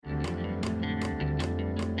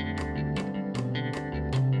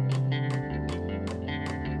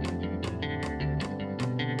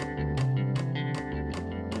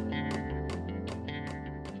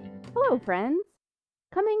Hello, friends!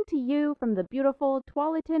 Coming to you from the beautiful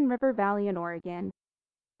Tualatin River Valley in Oregon.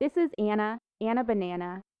 This is Anna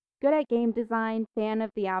Banana, good at game design, fan of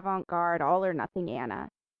the avant-garde, all or nothing Anna.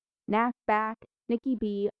 Knack back, Nikki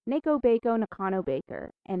B, Nako Bako Nakano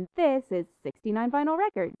Baker, and this is 69 Vinyl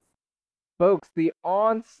Records. Folks, the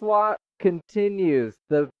onslaught continues.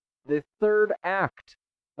 The third act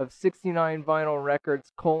of 69 Vinyl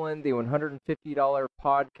Records, the $150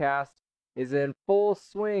 podcast, is in full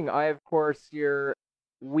swing. I, of course, your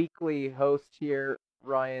weekly host here,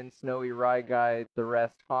 Ryan Snowy Rye Guy, the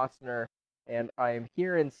rest Hosner, and I am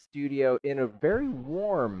here in studio in a very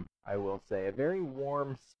warm, I will say, a very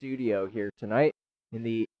warm studio here tonight in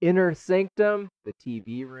the inner sanctum, the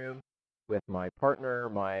TV room, with my partner,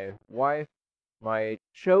 my wife, my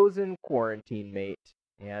chosen quarantine mate,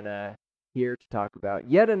 Anna, here to talk about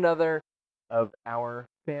yet another of our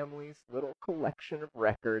family's little collection of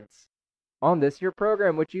records on this here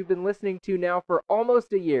program, which you've been listening to now for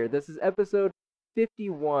almost a year. This is episode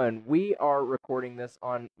 51. We are recording this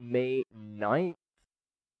on May 9th.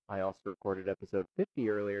 I also recorded episode 50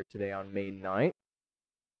 earlier today on May 9th.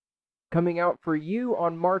 Coming out for you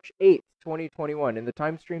on March 8th, 2021, in the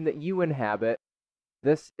time stream that you inhabit.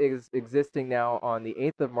 This is existing now on the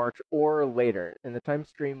 8th of March or later. In the time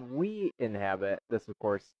stream we inhabit, this, of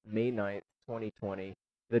course, May 9th, 2020,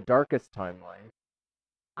 the darkest timeline.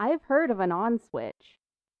 I've heard of an on switch.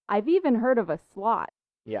 I've even heard of a slot.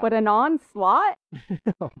 Yeah. But an on slot?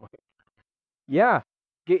 Oh my. Yeah,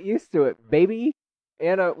 get used to it, baby.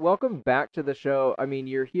 Anna, welcome back to the show. I mean,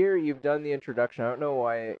 you're here, you've done the introduction. I don't know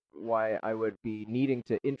why I would be needing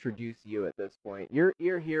to introduce you at this point.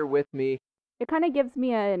 You're here with me. It kind of gives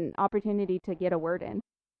me an opportunity to get a word in.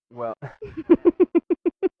 Well,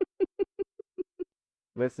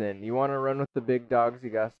 listen, you want to run with the big dogs, you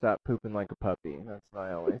gotta stop pooping like a puppy. That's what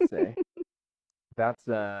I always say.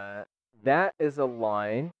 That is a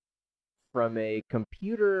line from a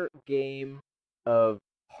computer game of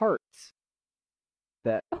Hearts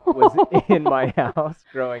that was in my house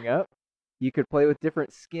growing up. You could play with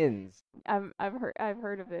different skins. I've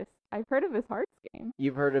heard of this. I've heard of this Hearts game.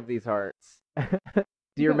 You've heard of these Hearts. Do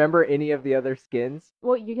you remember any of the other skins?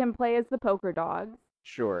 Well, you can play as the poker dogs.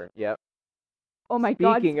 Sure, yep. Oh my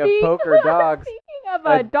god. Speaking of poker dogs. Speaking of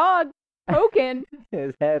a dog poking.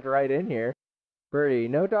 His head right in here. Birdie,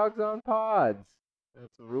 no dogs on pods.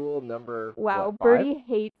 That's rule number Wow, what, Birdie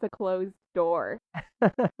hates a closed door.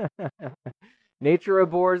 Nature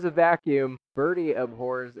abhors a vacuum. Birdie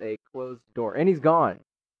abhors a closed door. And he's gone.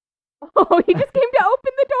 Oh, he just came to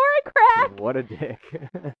open the door and crack. What a dick.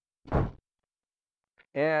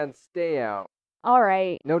 And stay out. All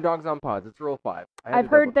right. No dogs on pods. It's rule 5. I've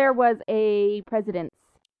heard there was a president's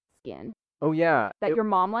skin. Oh, yeah. That your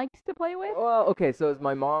mom liked to play with? Well, okay, so it's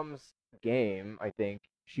my mom's game, I think.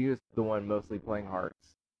 She was the one mostly playing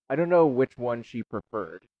Hearts. I don't know which one she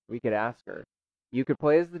preferred. We could ask her. You could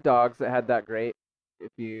play as the dogs that had that great,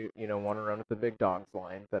 if you want to run with the big dogs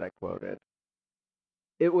line that I quoted.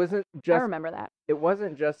 It wasn't just... I remember that. It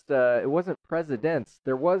wasn't just, it wasn't presidents.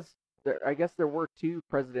 I guess there were 2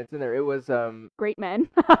 presidents in there. It was, Great men.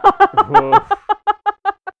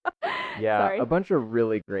 Yeah, Sorry. A bunch of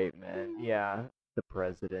really great men. Yeah, the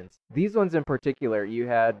presidents. These ones in particular, you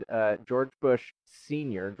had George Bush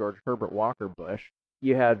Sr., George Herbert Walker Bush.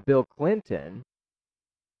 You had Bill Clinton.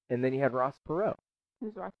 And then you had Ross Perot.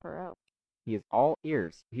 Who's Ross Perot? He is all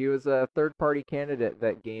ears. He was a third-party candidate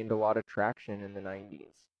that gained a lot of traction in the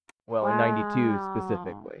 90s. Well, in 92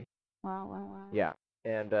 specifically. Wow. Yeah,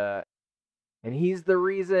 and he's the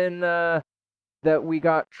reason that we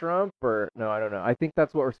got Trump, or no, I don't know. I think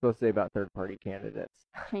that's what we're supposed to say about third-party candidates.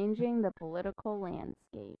 Changing the political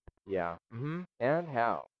landscape. Yeah. Mm-hmm. And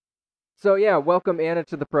how? So yeah, welcome Anna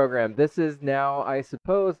to the program. This is now, I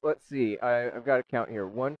suppose, let's see, I've got a count here.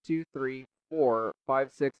 1, 2, 3, 4,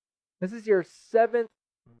 5, 6. This is your 7th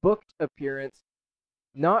booked appearance,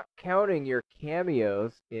 not counting your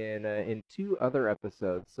cameos in 2 other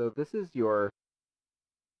episodes. So this is your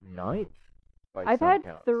 9th. I've had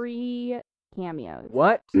counts. 3 cameos.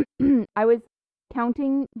 What? I was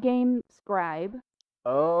counting Game Scribe.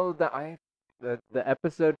 Oh, the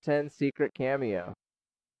episode 10 secret cameo.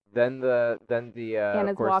 Then the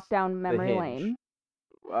Anna's walk down memory lane.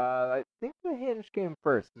 I think the Hinge came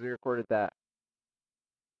first because we recorded that.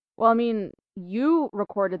 Well, I mean, you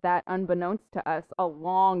recorded that unbeknownst to us a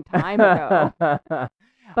long time ago.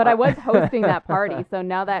 But I was hosting that party, so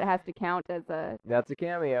now that has to count as that's a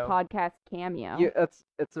cameo. Podcast cameo.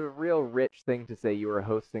 It's a real rich thing to say you were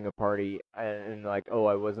hosting a party and like, oh,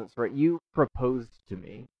 I wasn't sorry. You proposed to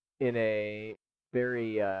me in a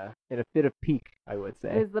very in a fit of pique, I would It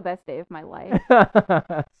say. was the best day of my life.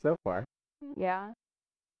 So far. Yeah.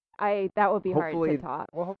 That would be hard Hopefully, to top.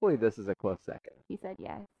 well, hopefully this is a close second. He said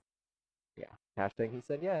yes. Yeah. Hashtag he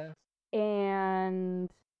said yes. And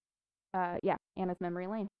yeah, Anna's Memory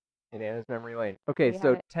Lane. In Anna's Memory Lane. Okay, We so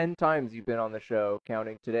have it. 10 times you've been on the show,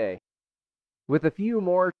 counting today, with a few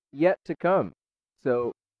more yet to come.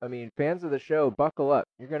 So, I mean, fans of the show, buckle up.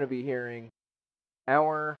 You're going to be hearing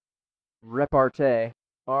our repartee,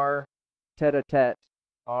 our tete-a-tete,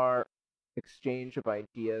 our exchange of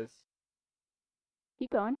ideas.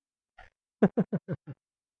 Keep going.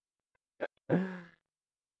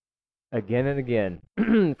 Again and again,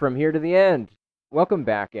 from here to the end. Welcome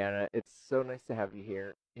back, Anna. It's so nice to have you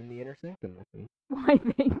here in the inner sanctum with me. Why,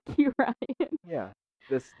 thank you, Ryan. Yeah,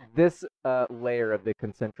 this layer of the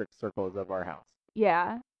concentric circles of our house.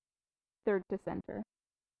 Yeah. Third to center.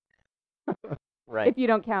 Right. If you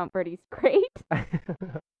don't count Birdie's Great.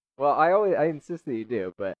 Well, I insist that you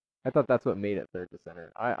do, but I thought that's what made it third to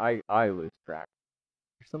center. I lose track.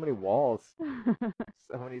 There's so many walls,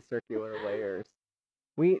 so many circular layers.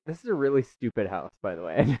 This is a really stupid house, by the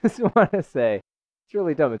way. I just want to say it's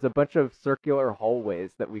really dumb. It's a bunch of circular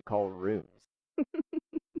hallways that we call rooms.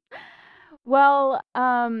 Well,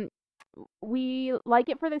 we like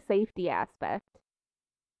it for the safety aspect.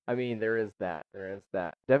 I mean, there is that.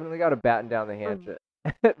 Definitely got to batten down the hatches.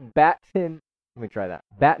 Let me try that.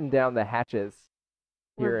 Batten down the hatches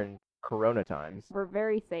here in Corona times. We're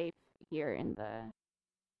very safe here in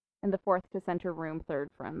the fourth to center room, third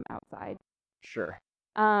from outside. Sure.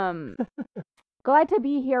 Glad to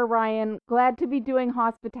be here, Ryan. Glad to be doing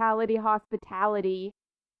hospitality.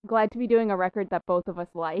 Glad to be doing a record that both of us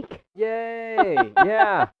like. Yay!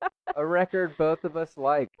 Yeah, a record both of us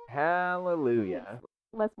like. Hallelujah.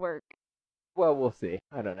 Less work. Well, we'll see.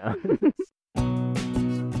 I don't know.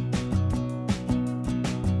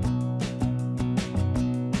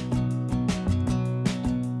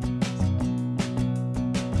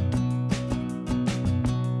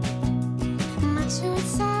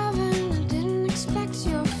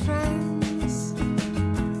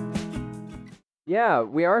 Yeah,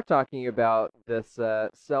 we are talking about this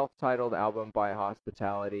self-titled album by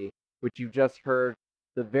Hospitality, which you just heard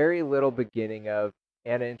the very little beginning of.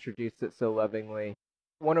 Anna introduced it so lovingly.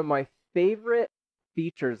 One of my favorite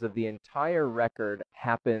features of the entire record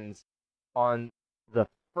happens on the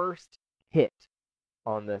first hit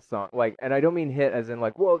on this song. Like, and I don't mean hit as in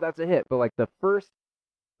like, whoa, that's a hit, but like the first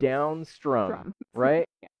down strum, right?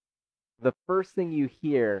 Yeah. The first thing you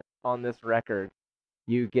hear on this record,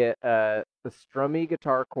 you get the strummy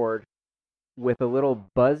guitar chord with a little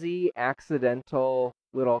buzzy, accidental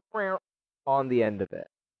little on the end of it.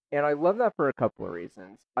 And I love that for a couple of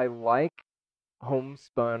reasons. I like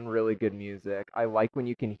homespun, really good music. I like when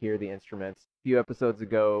you can hear the instruments. A few episodes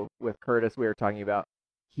ago with Curtis, we were talking about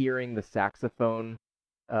hearing the saxophone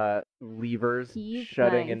levers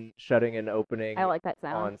shutting and opening. I like that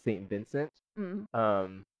sound on St. Vincent.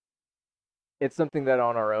 Mm. It's something that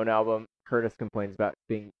on our own album, Curtis complains about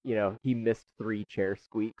being, he missed 3 chair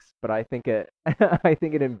squeaks, but I think it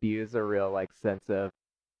imbues a real like sense of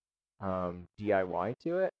DIY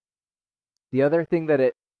to it. The other thing that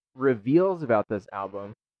it reveals about this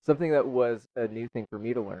album, something that was a new thing for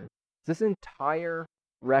me to learn, this entire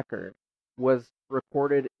record was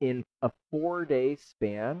recorded in a 4-day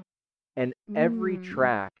span, and every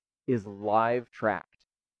track is live tracked.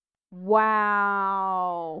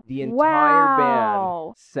 Wow. The entire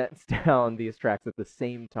band sets down these tracks at the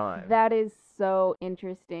same time. That is so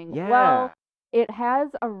interesting. Yeah. Well, it has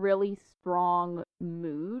a really strong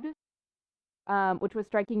mood, which was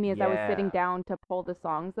striking me as I was sitting down to pull the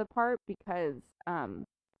songs apart, because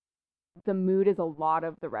the mood is a lot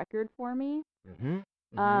of the record for me. Mm-hmm.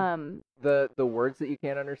 Mm-hmm. The words that you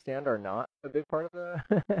can't understand are not a big part of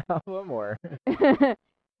the album, or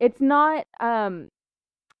it's not.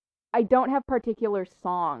 I don't have particular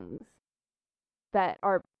songs that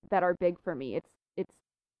are big for me. It's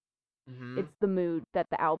the mood that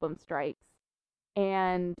the album strikes.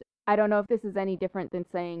 And I don't know if this is any different than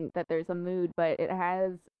saying that there's a mood, but it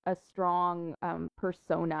has a strong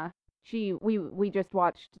persona. We just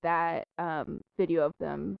watched that video of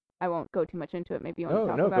them. I won't go too much into it. Maybe you want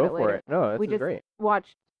to talk about it later. No, go for it. No, this is great. We just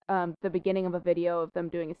watched the beginning of a video of them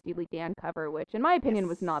doing a Steely Dan cover, which in my opinion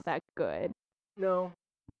was not that good. No.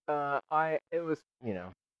 It was,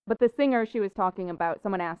 But the singer she was talking about,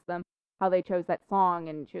 someone asked them how they chose that song,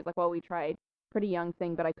 and she was like, well, we tried Pretty Young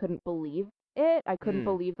Thing, but I couldn't believe it. I couldn't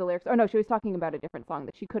believe the lyrics. Oh, no, she was talking about a different song,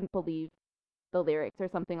 that she couldn't believe the lyrics or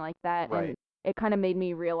something like that. Right. And it kind of made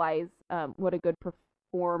me realize what a good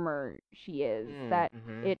performer she is, that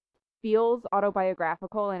it feels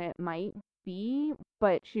autobiographical, and it might be,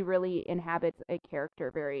 but she really inhabits a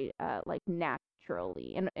character very like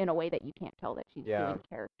naturally in a way that you can't tell that she's Yeah. doing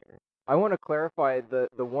character. I want to clarify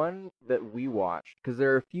the one that we watched, because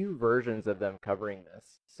there are a few versions of them covering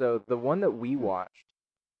this. So the one that we watched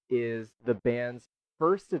is the band's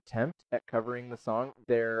first attempt at covering the song.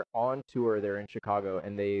 They're on tour, they're in Chicago,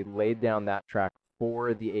 and they laid down that track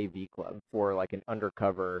for the AV Club for like an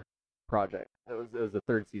undercover project. It was the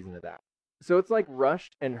third season of that. So it's like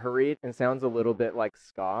rushed and hurried and sounds a little bit like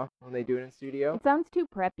ska when they do it in studio. It sounds too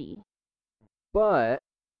preppy. But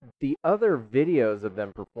the other videos of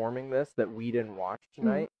them performing this that we didn't watch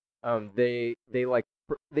tonight, they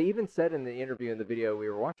even said in the interview in the video we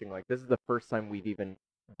were watching, like, this is the first time we've even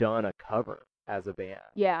done a cover as a band.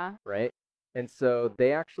 Yeah. Right? And so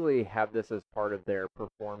they actually have this as part of their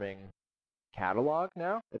performing catalog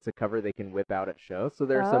now. It's a cover they can whip out at shows. So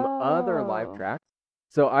there's some other live tracks.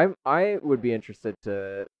 So I would be interested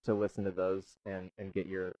to listen to those and get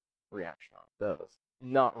your reaction on those.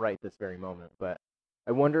 Not right this very moment, but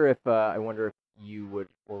I wonder if you would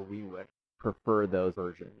or we would prefer those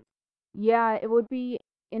versions. Yeah, it would be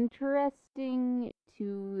interesting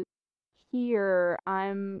to hear.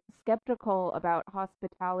 I'm skeptical about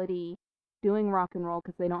Hospitality doing rock and roll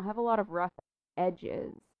because they don't have a lot of rough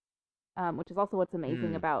edges, which is also what's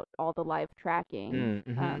amazing about all the live tracking.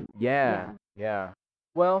 Yeah.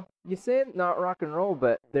 Well, you say it's not rock and roll,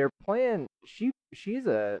 but they're playing. She's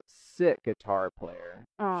a sick guitar player.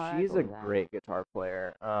 Oh, She's a great guitar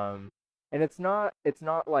player. And it's not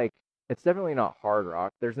like, it's definitely not hard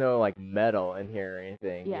rock. There's no like metal in here or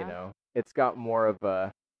anything. Yeah. You know, it's got more of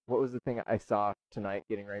a. What was the thing I saw tonight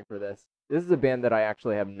getting ready for this? This is a band that I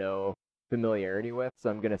actually have no familiarity with, so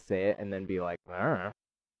I'm gonna say it and then be like, ah.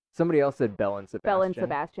 Somebody else said Belle and Sebastian. Belle and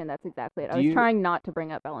Sebastian, that's exactly it. I was trying not to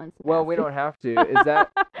bring up Belle and Sebastian. Well, we don't have to. Is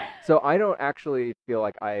that so? I don't actually feel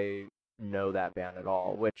like I know that band at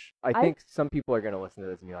all, which I think some people are going to listen to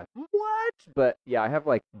this and be like, what? But yeah, I have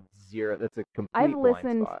like zero. That's a complete I've blind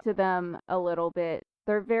listened spot. to them a little bit.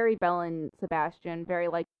 They're very Belle and Sebastian, very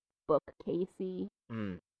like bookcasey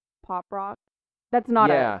pop rock. That's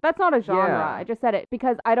not a genre. Yeah. I just said it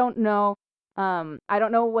because I don't know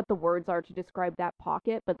what the words are to describe that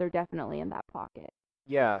pocket, but they're definitely in that pocket.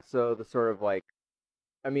 Yeah, so the sort of like,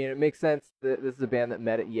 I mean, it makes sense that this is a band that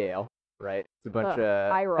met at Yale, right? It's a bunch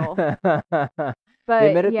of eye roll. But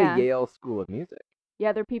they met at the Yale School of Music.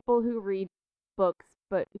 Yeah, they're people who read books,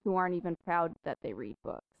 but who aren't even proud that they read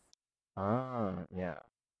books. Ah, yeah.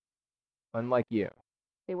 Unlike you.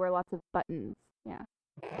 They wear lots of buttons. Yeah.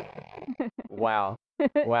 Wow.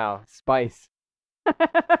 Wow. Spice.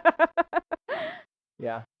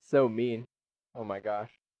 Yeah, so mean. Oh my gosh.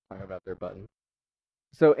 Talking about their buttons.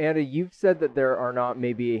 So, Anna, you've said that there are not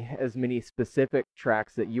maybe as many specific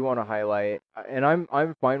tracks that you want to highlight, and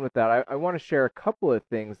I'm fine with that. I want to share a couple of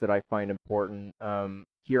things that I find important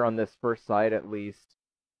here on this first side, at least.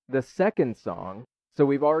 The second song, so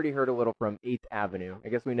we've already heard a little from 8th Avenue. I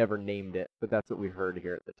guess we never named it, but that's what we heard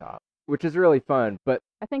here at the top, which is really fun. But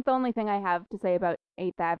I think the only thing I have to say about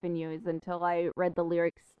 8th Avenue is until I read the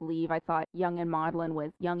lyrics sleeve, I thought Young in Maudlin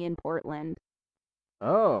was Young in Portland.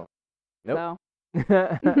 Oh, nope. So.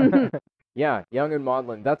 Yeah, Young and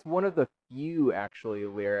Maudlin. That's one of the few actually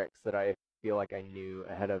lyrics that I feel like I knew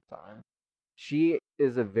ahead of time. She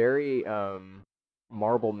is a very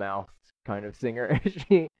marble-mouthed kind of singer.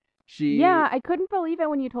 she Yeah, I couldn't believe it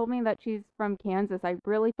when you told me that she's from Kansas. I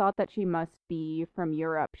really thought that she must be from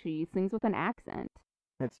Europe. She sings with an accent.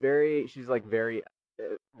 She's like very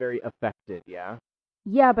affected, yeah.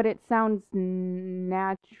 Yeah, but it sounds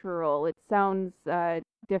natural. It sounds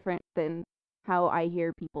different than how I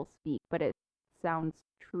hear people speak, but it sounds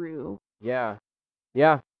true. Yeah.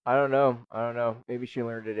 I don't know. Maybe she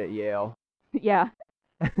learned it at Yale. Yeah.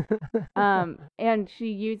 And she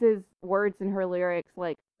uses words in her lyrics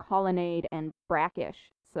like colonnade and brackish.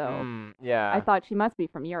 So yeah. I thought she must be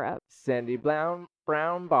from Europe. Sandy brown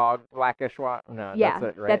bog, blackish water. No, yeah,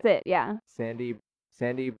 that's it, right? That's it. Yeah.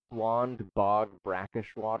 Sandy blonde bog,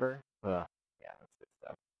 brackish water. Ugh. Yeah, that's good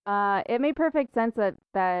stuff. It made perfect sense that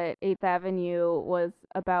 8th Avenue was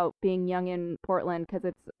about being young in Portland because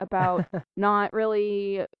it's about not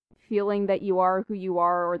really feeling that you are who you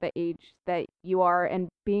are or the age that you are and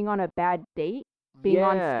being on a bad date, being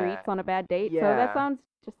on streets on a bad date. Yeah. So that sounds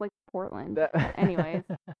just like Portland. Anyways.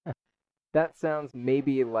 That sounds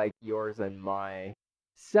maybe like yours and my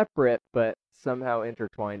separate but somehow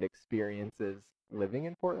intertwined experiences living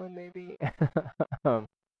in Portland, maybe.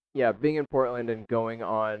 Yeah, being in Portland and going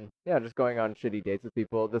on shitty dates with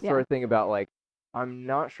people. The sort of thing about like I'm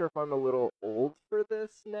not sure if I'm a little old for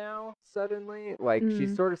this now, suddenly. Like,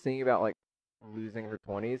 she's Mm. sort of singing about, like, losing her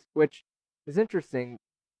 20s, which is interesting.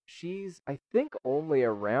 She's, I think, only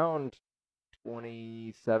around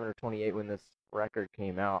 27 or 28 when this record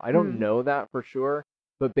came out. I don't Mm. know that for sure,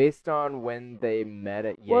 but based on when they met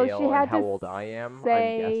at Well, she Yale and had how to old I am, I'm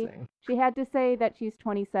say guessing. she had to say that she's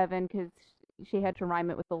 27 because she had to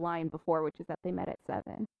rhyme it with the line before, which is that they met at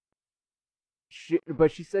 7.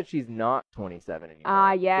 But she said she's not 27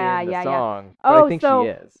 Ah, anymore yeah, in the yeah, yeah. song, but I Oh, think she so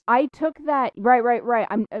is. I took that right.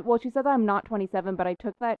 Well, she said that I'm not 27, but I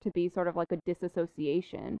took that to be sort of like a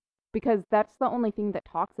disassociation because that's the only thing that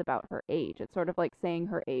talks about her age. It's sort of like saying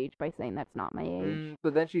her age by saying that's not my age.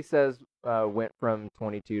 But then she says went from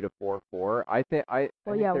 22 to 44. I Well, think yeah,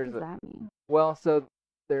 what there's does a that mean? well, so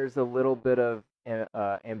there's a little bit of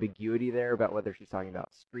ambiguity there about whether she's talking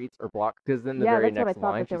about streets or blocks. Because then the Yeah, very that's what I next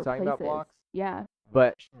thought, line that they she's were talking about places. blocks, Yeah.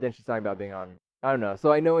 but then she's talking about being on. I don't know.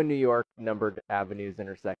 So I know in New York, numbered avenues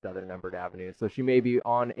intersect other numbered avenues. So she may be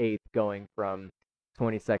on 8th going from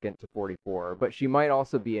 22nd to 44, but she might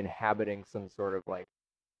also be inhabiting some sort of like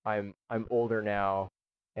I'm older now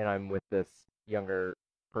and I'm with this younger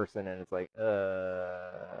person and it's like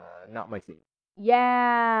not my scene.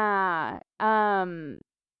 Yeah.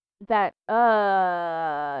 That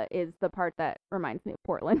is the part that reminds me of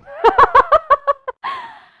Portland.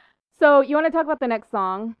 So, you want to talk about the next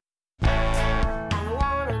song? I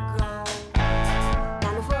wanna go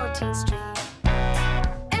down to 14th Street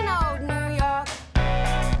in old New York.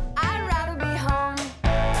 I'd rather be home,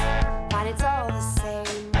 but it's all the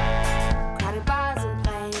same. Crowded bars and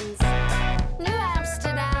planes, New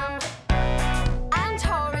Amsterdam and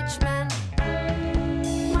tall Richmond.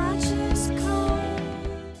 Much is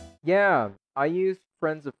cold. Yeah, I used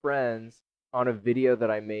Friends of Friends on a video that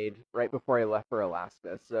I made right before I left for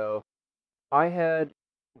Alaska. So I had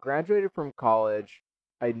graduated from college.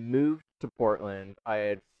 I'd moved to Portland. I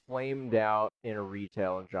had flamed out in a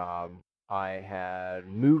retail job. I had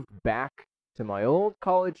moved back to my old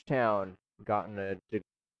college town, gotten a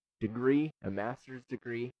degree, a master's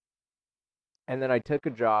degree, and then I took a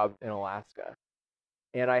job in Alaska.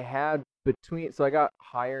 And I had so I got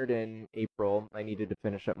hired in April. I needed to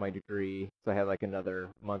finish up my degree, so I had like another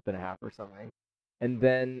month and a half or something. And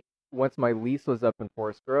then once my lease was up in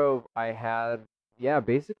Forest Grove, I had, yeah,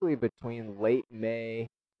 basically between late May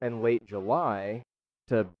and late July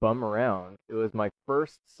to bum around. It was my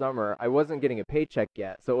first summer. I wasn't getting a paycheck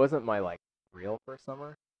yet, so it wasn't my like real first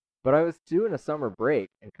summer. But I was doing a summer break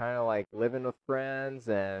and kind of like living with friends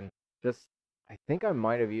and just I think I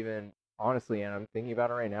might have even honestly, and I'm thinking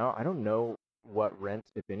about it right now, I don't know what rent,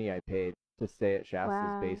 if any, I paid to stay at Shasta's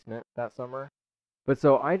Wow. basement that summer. But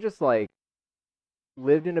so I just like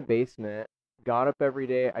lived in a basement, got up every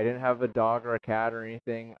day. I didn't have a dog or a cat or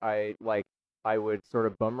anything. I would sort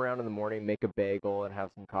of bum around in the morning, make a bagel and have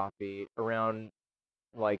some coffee. Around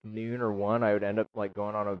like noon or 1, I would end up like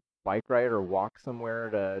going on a bike ride or walk somewhere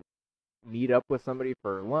to meet up with somebody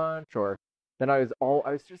for lunch or then I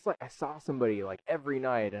was just like I saw somebody like every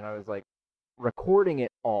night and I was like recording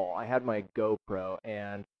it all. I had my GoPro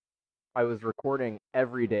and I was recording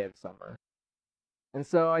every day of summer. And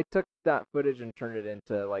so I took that footage and turned it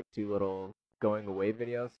into like 2 little going away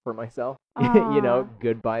videos for myself. Aw.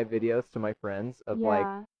 Goodbye videos to my friends of like,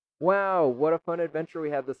 Yeah. wow, what a fun adventure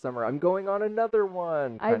we had this summer. I'm going on another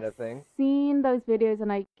one kind I've of thing. seen those videos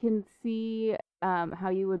and I can see how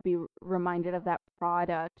you would be reminded of that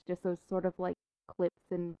product, just those sort of like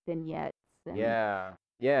clips and vignettes and Yeah.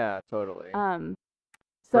 Yeah, totally. um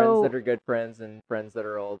Friends so that are good friends and friends that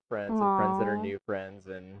are old friends and friends that are aw. new friends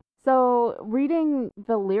and So reading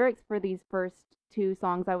the lyrics for these first 2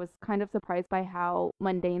 songs, I was kind of surprised by how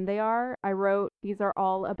mundane they are. I wrote these are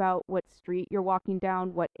all about what street you're walking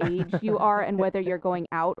down, what age you are, and whether you're going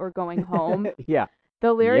out or going home. yeah.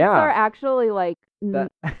 The lyrics are Yeah. actually like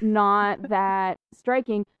That not that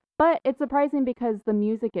striking, but it's surprising because the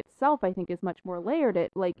music itself I think is much more layered.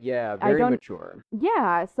 It like yeah, I very don't mature.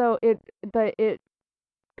 yeah, so it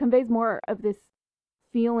conveys more of this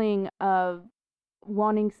feeling of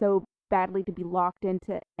wanting so badly to be locked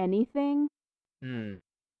into anything, Hmm.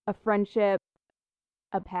 a friendship,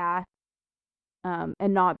 a path, and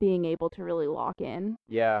not being able to really lock in.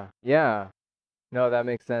 Yeah. Yeah. No, that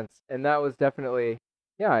makes sense. And that was definitely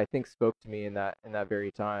yeah, I think spoke to me in that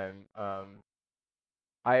very time.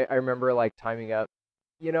 I remember like timing up.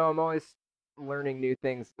 I'm always learning new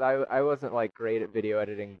things. I wasn't like great at video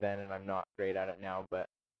editing then and I'm not great at it now, but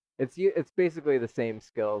it's basically the same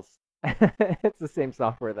skills. It's the same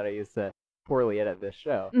software that I use to poorly edit this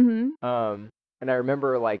show. Mhm. And I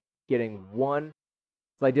remember like getting one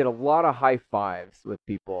So I did a lot of high fives with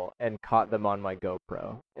people and caught them on my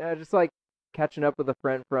GoPro. Yeah, just like catching up with a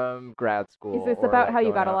friend from grad school. Is this or, about like, how you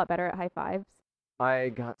going got a out. lot better at high fives? I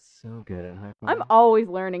got so good at high fives. I'm always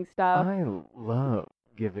learning stuff. I love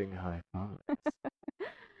giving high fives.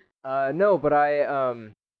 No, but I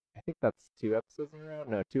think that's 2 episodes in a row.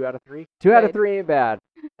 No, 2 out of 3. 2 out of Good. 3 ain't bad.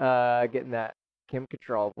 Getting that Kim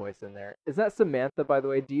Cattrall voice in there. Is that Samantha, by the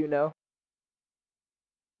way? Do you know?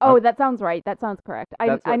 Oh, that sounds right. That sounds correct.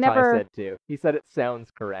 That's what I never. Ty said too. He said it sounds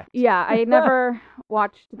correct. Yeah, I never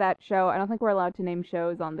watched that show. I don't think we're allowed to name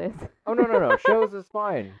shows on this. Oh no. Shows is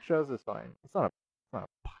fine. Shows is fine. It's not a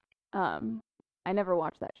I never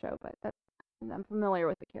watched that show, but I'm familiar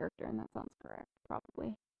with the character, and that sounds correct,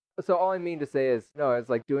 probably. So all I mean to say is, no, it's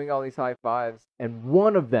like doing all these high fives, and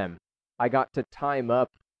one of them I got to time up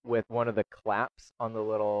with one of the claps on the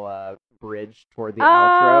little bridge toward the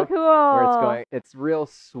outro, cool. where it's going. It's real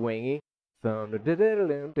swingy. And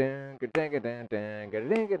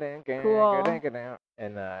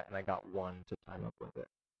I got one to time up with it.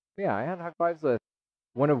 Yeah, I had high fives with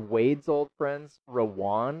one of Wade's old friends,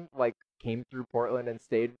 Rawan. Like came through Portland and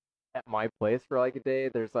stayed at my place for like a day.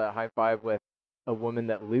 There's a high five with a woman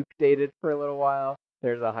that Luke dated for a little while.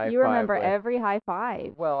 There's a high five. You remember with, every high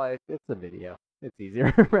five. Well, it's a video. It's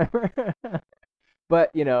easier to remember. But,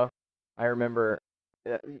 you know, I remember,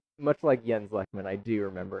 much like Jens Lechman, I do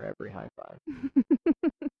remember every high five.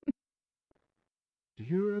 Do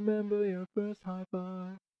you remember your first high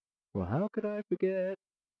five? Well, how could I forget?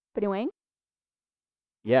 Betty Wang?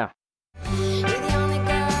 Yeah. You're the only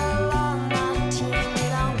girl on my team. You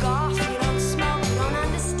don't golf, you don't smoke, you don't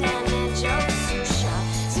understand that joke. Susha,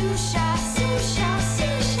 susha, susha,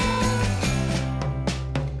 susha.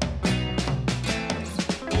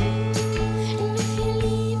 And if you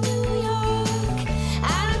leave New York, I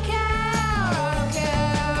don't care, I don't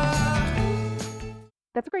care.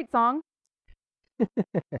 That's a great song.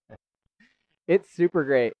 It's super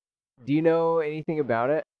great. Do you know anything about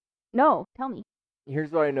it? No, tell me.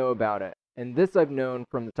 Here's what I know about it. And this I've known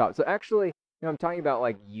from the top. So actually, you know, I'm talking about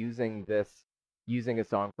like using a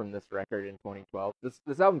song from this record in 2012.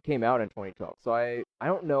 This album came out in 2012. So I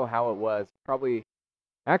don't know how it was. Probably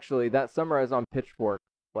actually that summer I was on Pitchfork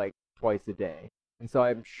like twice a day. And so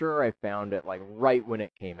I'm sure I found it like right when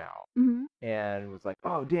it came out Mm-hmm. and was like,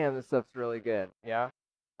 "Oh, damn, this stuff's really good." Yeah.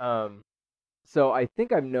 So I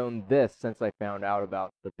think I've known this since I found out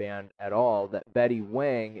about the band at all, that Betty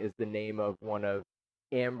Wang is the name of one of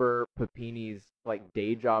Amber Papini's like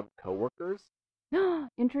day job coworkers.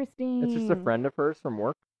 Interesting. It's just a friend of hers from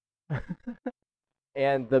work.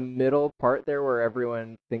 And the middle part there where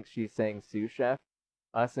everyone thinks she's saying sous chef,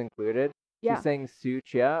 us included, Yeah. she's saying Su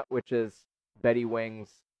Chia, which is Betty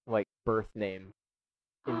Wang's like birth name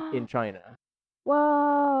in China.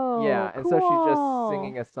 Whoa. Yeah, and so she's just cool.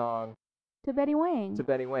 singing a song to Betty Wang. to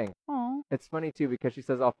Betty Wang. Aw. It's funny too because she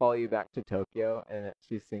says I'll follow you back to Tokyo, and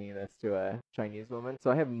she's singing this to a Chinese woman. So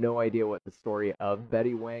I have no idea what the story of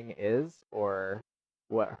Betty Wang is, or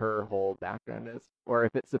what her whole background is, or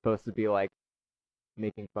if it's supposed to be like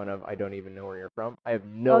making fun of I don't even know where you're from. I have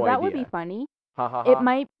no idea. Oh, that would be funny. Ha ha ha. It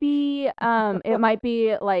might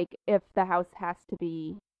be like if the house has to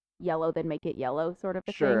be yellow, then make it yellow sort of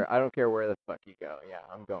a Sure, thing. I don't care where the fuck you go. Yeah,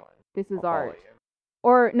 I'm going. This is I'll follow art. you.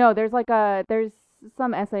 Or no, there's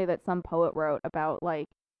some essay that some poet wrote about like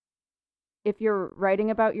if you're writing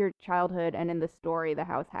about your childhood and in the story the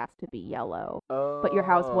house has to be yellow, but your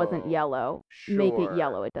house wasn't Oh, yellow, make it sure.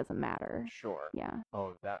 yellow. It doesn't matter. Sure. Yeah.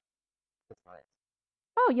 Oh, that's nice.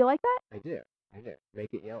 Oh, you like that? I do. Make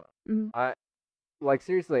it yellow. Mhm. Like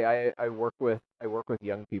seriously, I work with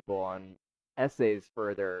young people on essays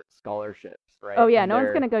for their scholarships, right? Oh yeah, And no one's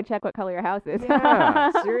they're- gonna go check what color your house is.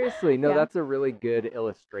 Yeah, seriously. No, Yeah. that's a really good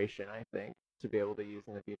illustration, I think, to be able to use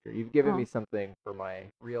in the future. You've given Oh. me something for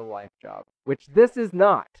my real life job, which this is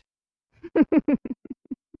not.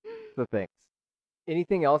 So thanks.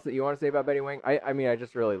 Anything else that you want to say about Betty Wang? I mean, I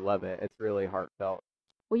just really love it. It's really heartfelt.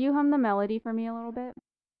 Will you hum the melody for me a little bit?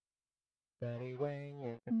 Betty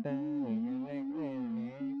Wang.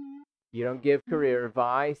 You don't give career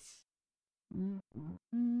advice.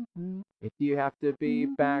 If you have to be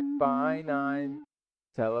back by 9,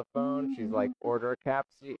 telephone. She's like, order a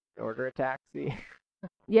taxi.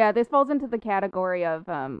 Yeah, this falls into the category of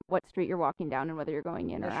what street you're walking down and whether you're going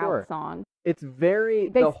in or Yeah, sure. out song. It's very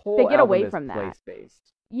They the whole get album away is from that. place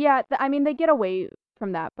based. Yeah, I mean they get away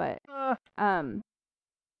from that, but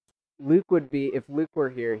If Luke were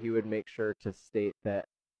here, he would make sure to state that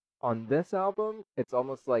on this album, it's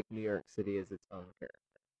almost like New York City is its own character.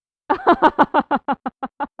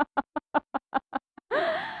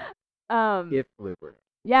 If Luke were here.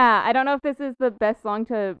 Yeah, I don't know if this is the best song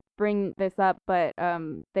to bring this up, but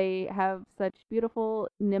they have such beautiful,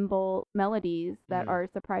 nimble melodies that Mm. are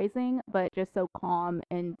surprising, but just so calm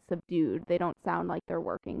and subdued. They don't sound like they're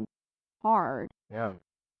working hard, Yeah.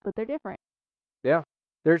 but they're different. Yeah.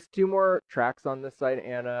 There's 2 more tracks on this side,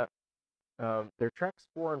 Anna. They're tracks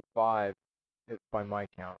 4 and 5, by my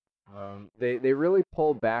count. They really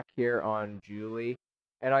pull back here on Julie,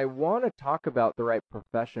 and I want to talk about The Right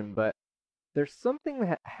Profession, but there's something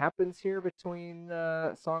that happens here between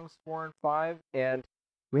songs 4 and 5, and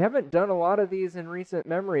we haven't done a lot of these in recent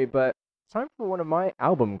memory, but it's time for one of my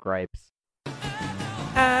album gripes.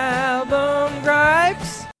 Album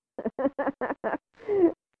gripes.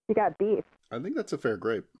 You got beef. I think that's a fair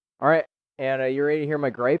grape. All right, Anna, you ready to hear my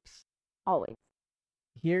gripes? Always.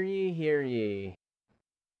 Hear ye,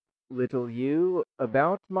 little you,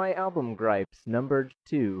 about my album gripes, numbered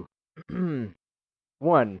 2.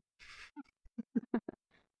 1.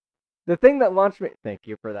 The thing that launched me. Thank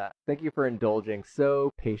you for that. Thank you for indulging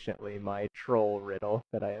so patiently my troll riddle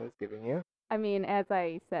that I was giving you. I mean, as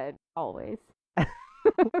I said, always.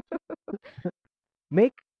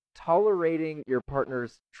 Make tolerating your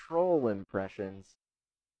partner's troll impressions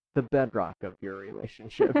the bedrock of your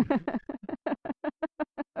relationship.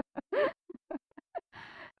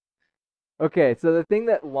 Okay, so the thing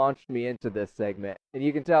that launched me into this segment, and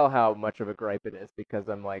you can tell how much of a gripe it is because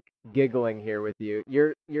I'm like giggling here with you.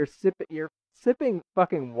 You're sipping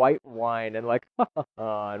fucking white wine and like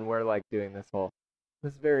and we're like doing this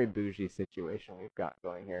very bougie situation we've got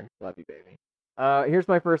going here. Love you, baby. Here's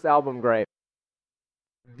my first album gripe.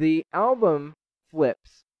 The album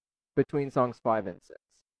flips between songs 5 and 6.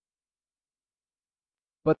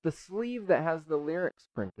 But the sleeve that has the lyrics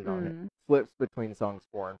printed on it flips between songs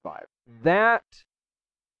 4 and 5. That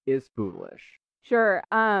is foolish. Sure.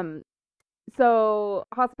 So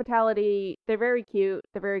Hospitality, they're very cute,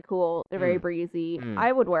 they're very cool, they're very breezy.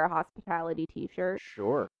 I would wear a Hospitality t-shirt.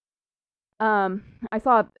 Sure. I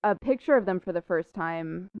saw a picture of them for the first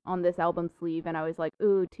time on this album sleeve, and I was like,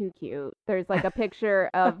 ooh, too cute. There's like a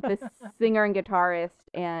picture of the singer and guitarist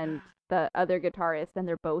and the other guitarist, and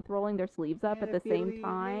they're both rolling their sleeves up at the same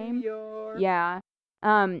time. Yeah.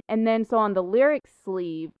 And then so on the lyrics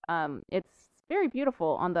sleeve, it's very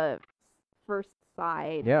beautiful on the first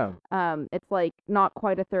side. Yeah. It's like not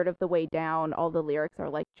quite a third of the way down. All the lyrics are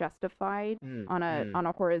like justified on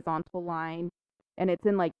a horizontal line, and it's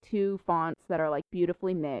in like 2 fonts that are like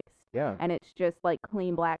beautifully mixed. Yeah. And it's just like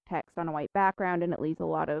clean black text on a white background, and it leaves a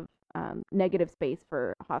lot of negative space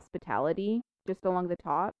for hospitality just along the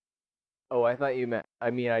top. Oh, I thought you meant. I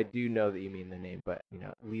mean, I do know that you mean the name, but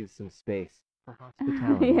leave some space for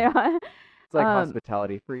hospitality. Yeah. It's like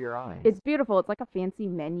hospitality for your eyes. It's beautiful. It's like a fancy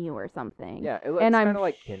menu or something. Yeah, it looks And kind I'm of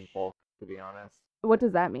like Kinfolk, to be honest. What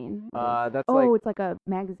does that mean? That's oh, like. it's like a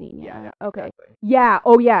magazine. Yeah. Yeah. Okay. Exactly. Yeah.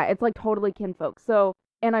 Oh, yeah. It's like totally Kinfolk. So,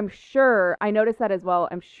 and I'm sure I noticed that as well.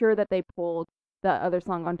 I'm sure that they pulled the other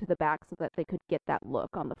song onto the back so that they could get that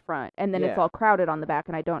look on the front, and then it's Yeah. all crowded on the back.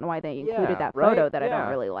 And I don't know why they included Yeah, that right? photo that I Yeah. don't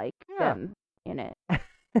really like Yeah. them in it.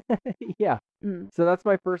 Yeah. Mm. So that's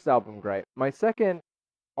my first album gripe. My second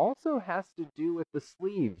also has to do with the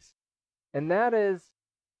sleeves, and that is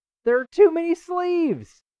there are too many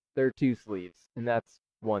sleeves. There are 2 sleeves, and that's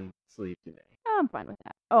 1 sleeve too many. Oh, I'm fine with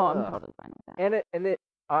that. Oh, I'm Ugh. totally fine with that.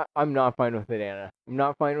 I'm not fine with it, Anna. I'm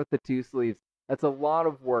not fine with the 2 sleeves. That's a lot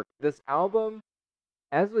of work. This album,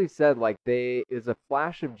 as we said, like is a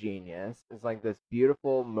flash of genius. It's like this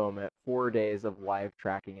beautiful moment, 4 days of live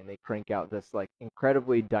tracking, and they crank out this like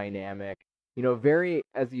incredibly dynamic, very,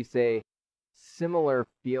 as you say, similar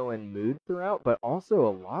feel and mood throughout, but also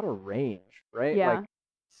a lot of range, right? Yeah. Like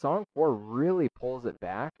song 4 really pulls it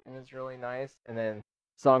back and is really nice, and then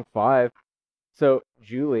song 5, so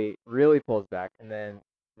Julie really pulls back, and then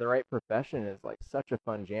The Right Profession is like such a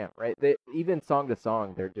fun jam, right? They even song to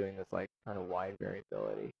song they're doing this like kind of wide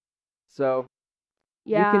variability. So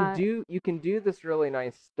Yeah. you can do this really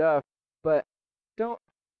nice stuff, but don't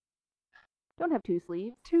have 2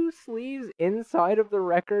 sleeves. 2 sleeves inside of the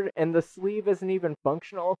record, and the sleeve isn't even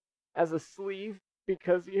functional as a sleeve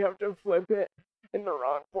because you have to flip it in the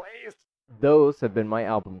wrong place. Those have been my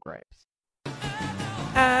album gripes.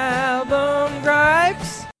 Album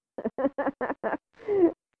gripes.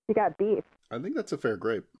 You got beef. I think that's a fair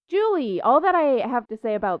grape. Julie, all that I have to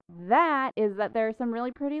say about that is that there are some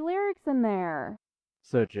really pretty lyrics in there.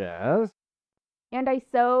 Such as? And I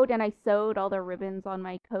sewed all the ribbons on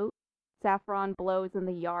my coat. Saffron blows in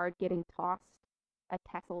the yard, getting tossed a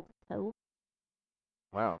tasseled toe.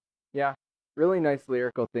 Wow. Yeah. Really nice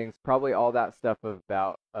lyrical things. Probably all that stuff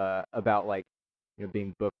about like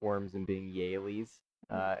being bookworms and being Yaleys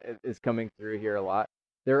is coming through here a lot.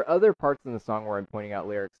 There are other parts in the song where I'm pointing out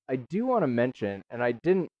lyrics. I do want to mention, and I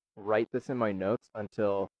didn't write this in my notes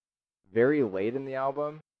until very late in the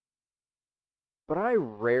album, but I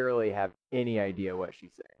rarely have any idea what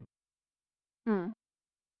she's saying. Hmm.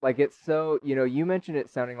 Like, it's so, you mentioned it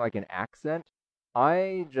sounding like an accent.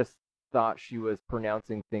 I just thought she was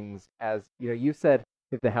pronouncing things as, you said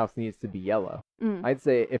if the house needs to be yellow. Mm. I'd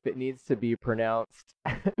say if it needs to be pronounced,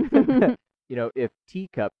 if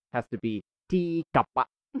teacup has to be teacup,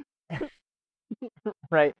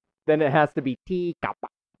 right? Then it has to be teacup.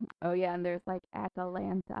 Oh yeah, and there's like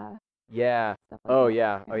Atalanta Yeah. stuff like Oh that.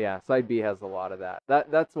 yeah. Oh yeah. Side B has a lot of that.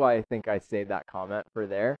 That's why I think I saved that comment for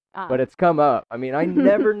there. Ah. But it's come up. I mean, I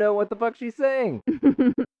never know what the fuck she's saying.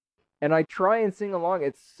 And I try and sing along.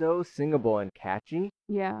 It's so singable and catchy,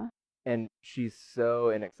 yeah. and she's so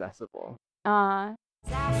inaccessible.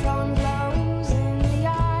 Saffron blows in the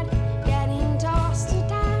yard, getting tossed to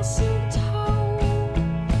dancing toe.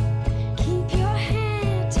 Keep your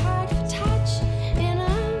hand tight for touch in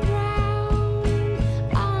a brown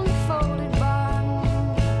unfolded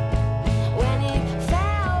bun. When it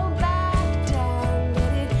fell back down,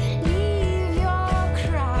 did it leave your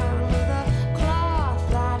crown with a cloth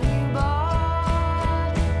that you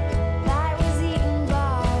bought that was eaten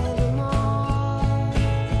by the moth?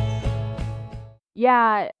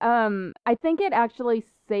 Yeah, I think it actually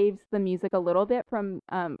saves the music a little bit from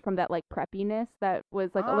that like preppiness that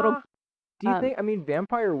was like a little. Do you um, think? I mean,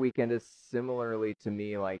 Vampire Weekend is similarly to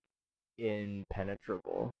me like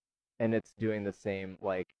impenetrable, and it's doing the same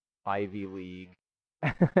like Ivy League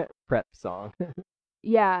prep song.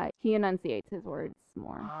 Yeah, he enunciates his words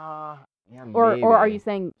more. Yeah, Or are maybe. you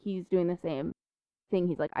saying he's doing the same thing?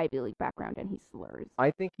 He's like Ivy League background and he slurs. I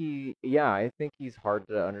think I think he's hard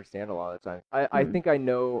to understand a lot of the time. I Mhm. think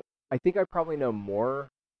I think I probably know more,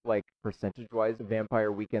 like, percentage-wise Vampire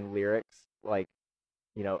Weekend lyrics, like,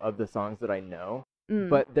 of the songs that I know. Mm.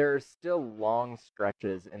 But there's still long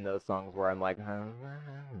stretches in those songs where I'm like,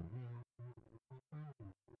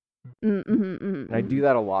 and I do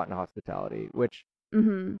that a lot in Hospitality, which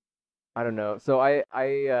Mm-hmm. I don't know. So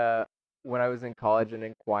when I was in college and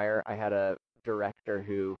in choir, I had a director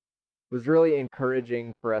who was really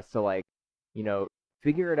encouraging for us to, like,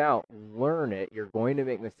 figure it out, learn it. You're going to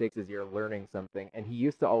make mistakes as you're learning something. And he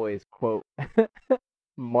used to always quote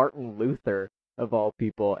Martin Luther, of all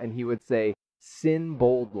people, and he would say, "Sin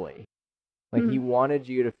boldly." Like, he wanted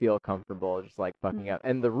you to feel comfortable just like fucking up.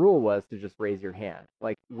 And the rule was to just raise your hand.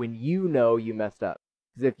 Like, when you know you messed up.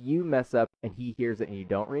 Because if you mess up and he hears it and you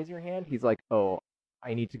don't raise your hand, he's like, "Oh,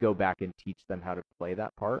 I need to go back and teach them how to play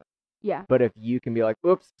that part." Yeah. But if you can be like,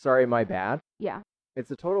 "Oops, sorry, my bad," Yeah.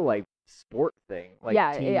 it's a total like sport thing, like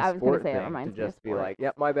Yeah, team I was gonna sport say it thing, reminds to me of just be like, sports.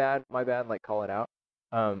 "Yep, my bad," like call it out.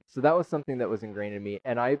 So that was something that was ingrained in me,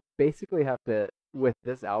 and I basically have to, with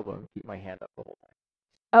this album, keep my hand up the whole time.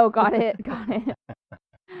 Oh, got it. Got it.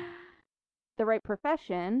 The Right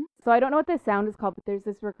Profession. So I don't know what this sound is called, but there's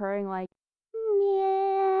this recurring like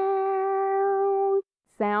meow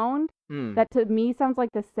sound Hmm. that to me sounds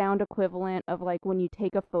like the sound equivalent of like when you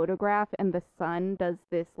take a photograph and the sun does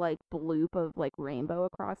this like bloop of like rainbow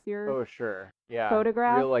across your. Oh, sure. Yeah.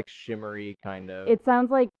 Photograph? Real like shimmery kind of. It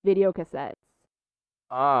sounds like video cassettes.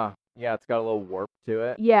 Yeah, it's got a little warp to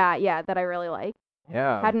it. Yeah, that I really like.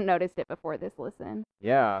 Yeah. Hadn't noticed it before this listen.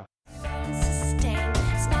 Yeah. Sustain.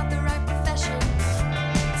 It's not the right profession.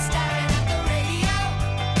 Staring at the radio.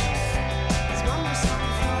 There's one more song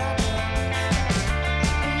forever.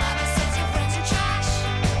 Your mother says your friends are trash.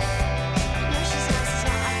 No, she's nice. It's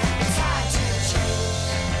not like that. It's hard to change.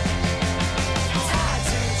 It's hard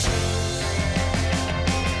to change.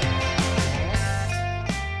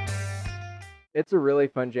 It's a really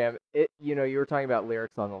fun jam. You were talking about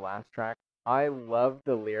lyrics on the last track. I love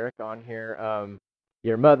the lyric on here.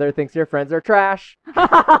 Your mother thinks your friends are trash.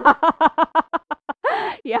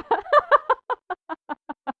 Yeah.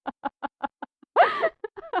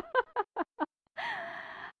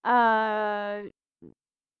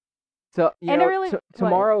 So And it really-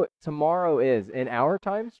 what? tomorrow is in our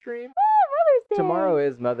time stream. Mother's Day. Tomorrow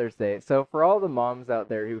is Mother's Day. So for all the moms out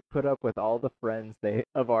there who put up with all the friends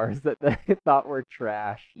of ours that they thought were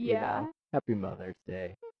trash, Yeah. Happy Mother's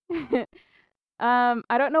Day.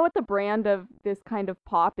 I don't know what the brand of this kind of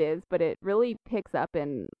pop is, but it really picks up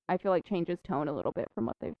and I feel like changes tone a little bit from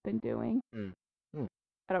what they've been doing. Mm. Mm.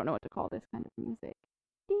 I don't know what to call this kind of music.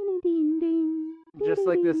 Ding ding ding. Just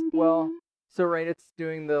like this. ding, Well, ding. so right, it's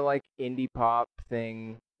doing the like indie pop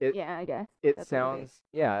thing. Yeah, I guess. It that's what it sounds, is.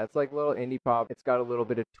 yeah, it's like little indie pop. It's got a little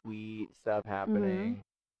bit of tweet stuff happening,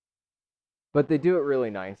 but they do it really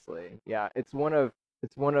nicely. Yeah, it's one of.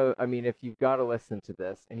 I mean, if you've got to listen to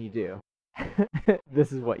this, and you do,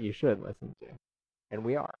 this is what you should listen to. And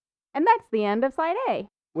we are. And that's the end of side A.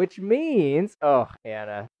 Which means, oh,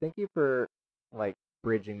 Anna, thank you for, like,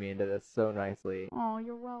 bridging me into this so nicely. Oh,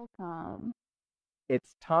 you're welcome.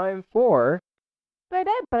 It's time for... I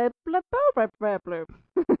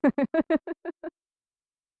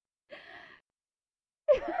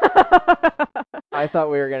thought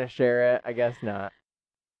we were going to share it. I guess not.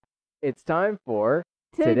 It's time for...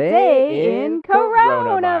 Today in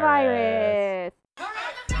coronavirus.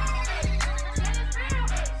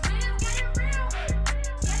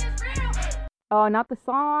 Oh, not the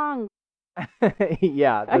song.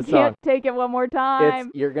 Yeah, the I song. can't take it one more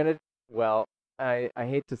time. You're going to... Well, I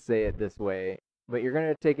hate to say it this way, but you're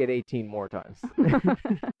going to take it 18 more times.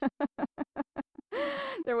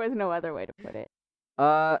 There was no other way to put it.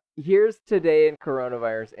 Here's today in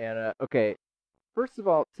coronavirus, Anna. Okay, first of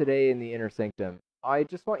all, today in the Inner Sanctum, I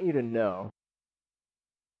just want you to know,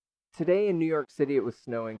 today in New York City it was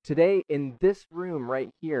snowing. Today in this room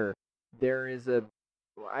right here,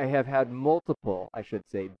 I have had multiple, I should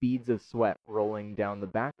say, beads of sweat rolling down the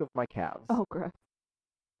back of my calves. Oh, gross.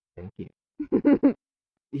 Thank you.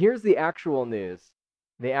 Here's the actual news.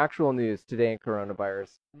 The actual news today in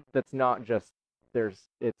coronavirus. That's not just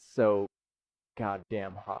it's so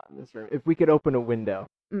goddamn hot in this room. If we could open a window,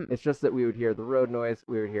 it's just that we would hear the road noise,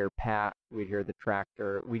 we would hear Pat, we'd hear the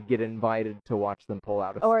tractor, we'd get invited to watch them pull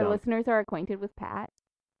out a Our stump. listeners are acquainted with Pat.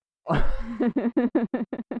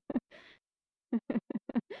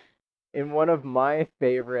 In one of my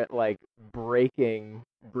favorite like I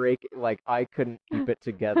couldn't keep it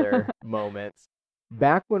together moments.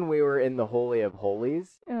 Back when we were in the Holy of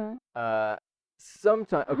Holies,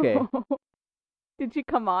 sometime okay. Did you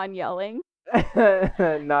come on yelling?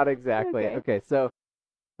 Not exactly. Okay.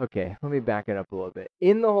 Okay, let me back it up a little bit.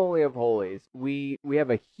 In the Holy of Holies, we have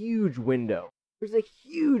a huge window. There's a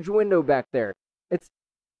huge window back there. It's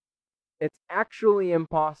actually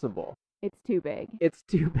impossible. It's too big. It's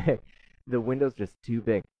too big. The window's just too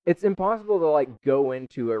big. It's impossible to like go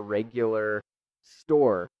into a regular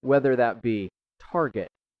store, whether that be Target,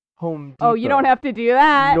 Home Depot. Oh, you don't have to do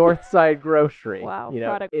that. Northside Grocery. Wow, you know,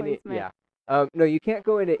 product placement. Yeah. No, you can't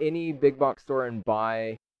go into any big box store and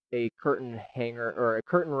buy a curtain hanger or a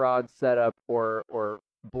curtain rod setup or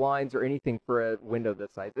blinds or anything for a window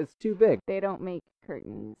this size. It's too big. They don't make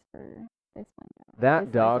curtains for this window. That This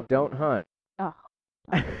size dog of don't window. hunt. Oh,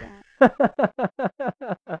 don't do that.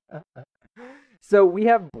 So we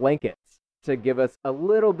have blankets to give us a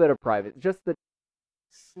little bit of privacy, just the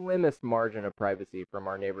slimmest margin of privacy from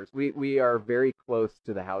our neighbors. We are very close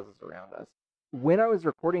to the houses around us. When I was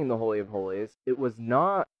recording the Holy of Holies, it was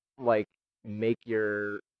not like make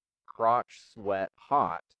your crotch sweat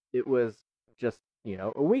hot. It was just,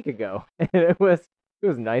 a week ago. And it was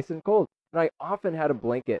nice and cold. And I often had a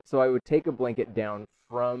blanket, so I would take a blanket down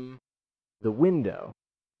from the window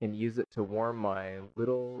and use it to warm my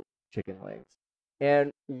little chicken legs.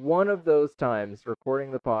 And one of those times,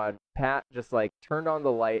 recording the pod, Pat just like turned on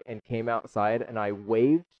the light and came outside, and I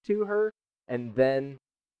waved to her, and then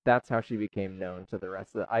that's how she became known to the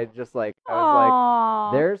rest of the. I was like,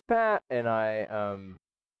 Aw. "There's Pat," and I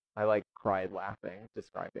like cried laughing,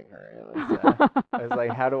 describing her. I was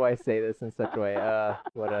like, "How do I say this in such a way?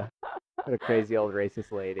 What a crazy old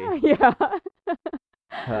racist lady." Yeah.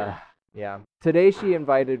 Yeah. Today she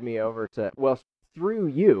invited me over through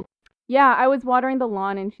you. Yeah, I was watering the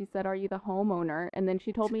lawn and she said, "Are you the homeowner?" And then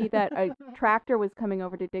she told me that a tractor was coming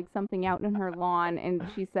over to dig something out in her lawn, and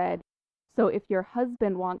she said, "So if your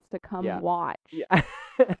husband wants to come watch, Yeah.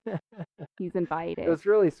 he's invited." It was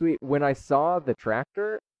really sweet. When I saw the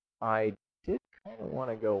tractor, I did kind of want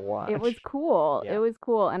to go watch. It was cool. Yeah. It was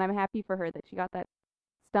cool, and I'm happy for her that she got that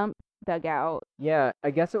stump dug out. Yeah, I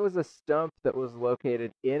guess it was a stump that was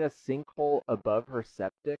located in a sinkhole above her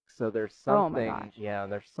septic. So there's Oh my something. gosh. Yeah,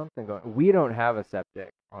 there's something going. We don't have a septic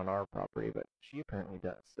on our property, but she apparently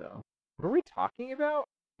does. So what are we talking about?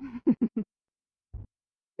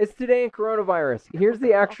 It's today in coronavirus. Here's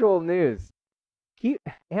the actual news.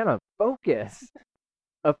 Anna, focus.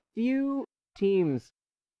 A few teams,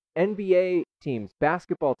 NBA teams,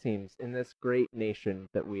 basketball teams in this great nation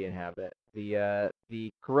that we inhabit, the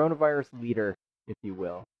coronavirus leader, if you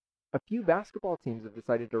will. A few basketball teams have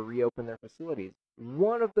decided to reopen their facilities.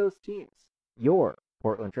 One of those teams, your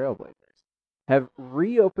Portland Trailblazers, have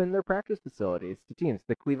reopened their practice facilities to teams.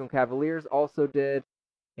 The Cleveland Cavaliers also did,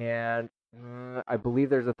 and I believe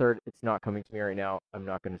there's a third. It's not coming to me right now. I'm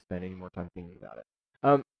not going to spend any more time thinking about it.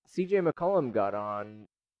 CJ McCollum got on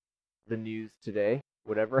the news today.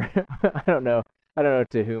 Whatever. I don't know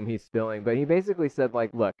to whom he's spilling, but he basically said,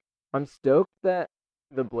 like, look, I'm stoked that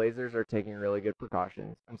the Blazers are taking really good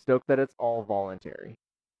precautions. I'm stoked that it's all voluntary.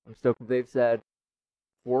 I'm stoked that they've said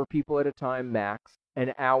 4 people at a time max,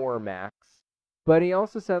 an hour max. But he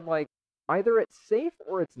also said, like, either it's safe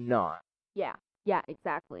or it's not. Yeah,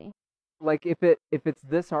 exactly. Like, if it's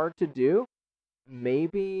this hard to do,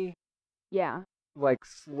 maybe, Yeah, like,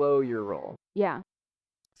 slow your roll. yeah.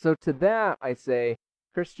 So to that, I say,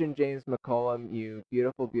 Christian James McCollum, you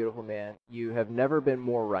beautiful, beautiful man, you have never been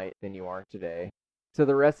more right than you are today. To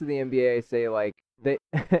the rest of the NBA, I say, like,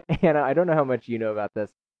 Anna, I don't know how much you know about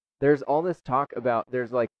this. There's all this talk about,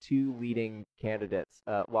 there's like 2 leading candidates,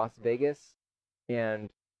 Las Vegas and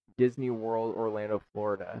Disney World Orlando,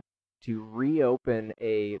 Florida, to reopen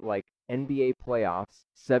a, like, NBA playoffs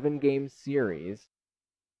 7-game series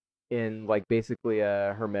in, like, basically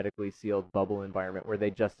a hermetically sealed bubble environment where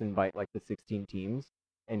they just invite, like, the 16 teams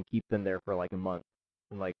and keep them there for, like, a month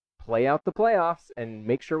and, like, play out the playoffs and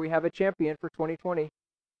make sure we have a champion for 2020.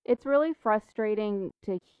 It's really frustrating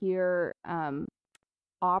to hear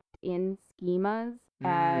opt-in schemas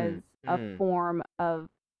as a form of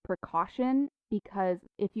precaution, because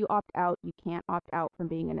if you opt out, you can't opt out from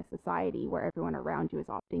being in a society where everyone around you is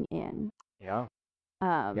opting in. Yeah.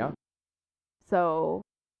 Yeah. So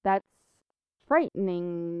that's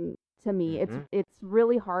frightening to me. It's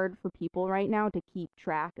really hard for people right now to keep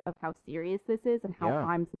track of how serious this is and how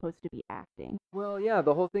I'm supposed to be acting. Well, yeah,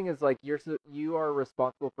 the whole thing is, like, you are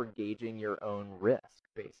responsible for gauging your own risk,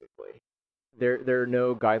 basically. There are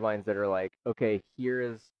no guidelines that are like, okay,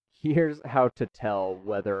 here's how to tell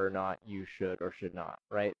whether or not you should or should not,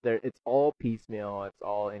 right? It's all piecemeal, it's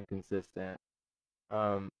all inconsistent.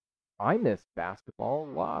 I miss basketball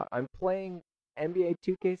a lot. I'm playing NBA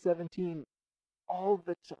 2K17 all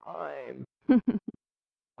the time.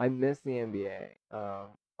 I miss the NBA.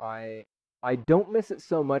 I don't miss it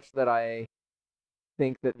so much that I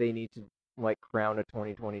think that they need to, like, crown a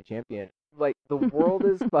 2020 champion. Like, the world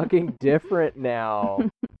is fucking different now.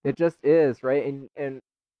 It just is, right? And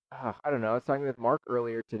I don't know. I was talking with Mark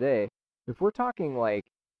earlier today. If we're talking, like,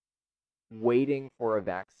 waiting for a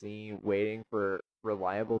vaccine, waiting for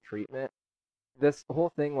reliable treatment, this whole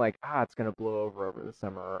thing, like, it's gonna blow over the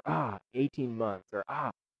summer, or 18 months, or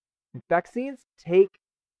vaccines take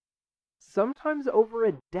sometimes over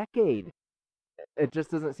a decade. It just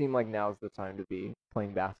doesn't seem like now's the time to be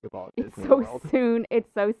playing basketball at It's Disney so World. soon.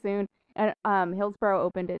 It's so soon. And Hillsborough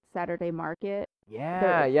opened its Saturday market.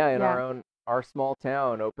 In our small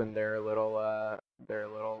town opened their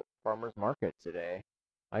little farmers market today.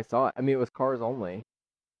 I saw it. I mean, it was cars only.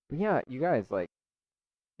 But yeah, you guys, like,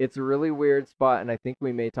 it's a really weird spot, and I think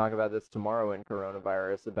we may talk about this tomorrow in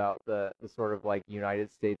coronavirus, about the sort of, like,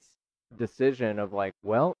 United States decision of, like,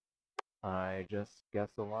 well, I just guess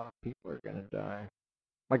a lot of people are gonna die.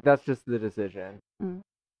 Like, that's just the decision. Mm.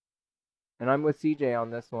 And I'm with CJ on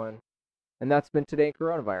this one. And that's been Today in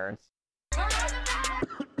Coronavirus.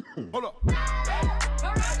 Hold up.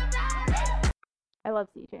 I love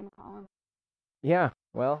CJ McCollum. Yeah,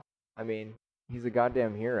 well, I mean, he's a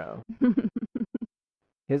goddamn hero.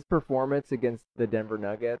 His performance against the Denver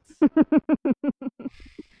Nuggets.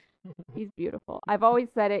 He's beautiful. I've always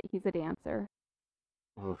said it. He's a dancer.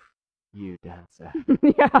 Oof, you dancer.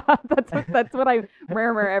 Yeah, that's what I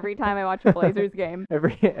murmur every time I watch a Blazers game.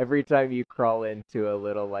 Every time you crawl into a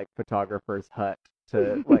little, like, photographer's hut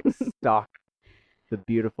to, like, stalk the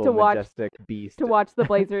beautiful, majestic beast. To watch the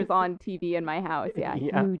Blazers on TV in my house. Yeah,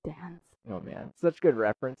 Yeah. you dance. Oh man, such good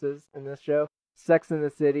references in this show. Sex and the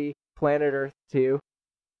City, Planet Earth 2,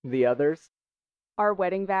 The Others. Our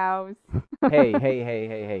wedding vows.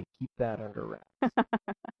 Hey, keep that under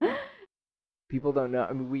wraps. People don't know.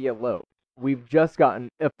 I mean, we eloped. We've just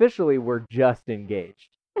officially, we're just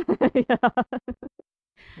engaged. Yeah.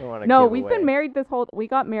 I wanna No, give we've away. been married we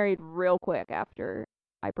got married real quick after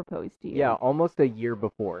I proposed to you. Yeah, almost a year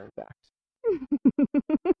before, in fact.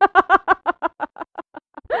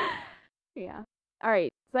 Yeah. All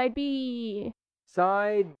right. Side B.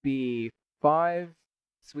 Side B, 5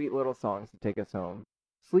 sweet little songs to take us home.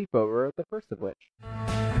 Sleepover, the first of which.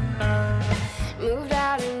 Moved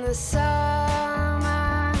out in the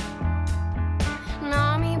summer, an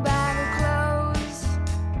army bag of clothes.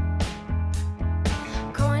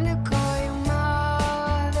 Going to call your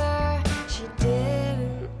mother, she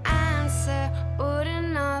didn't answer. Put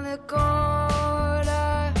another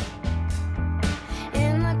quarter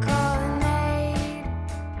in the colonnade.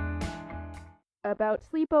 About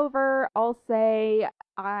sleepover, I'll say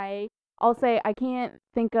I can't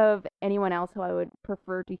think of anyone else who I would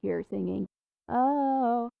prefer to hear singing.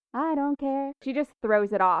 Oh, I don't care. She just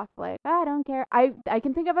throws it off like, I don't care. I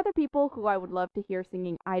can think of other people who I would love to hear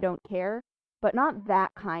singing I don't care, but not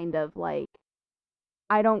that kind of, like,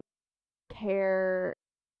 I don't care.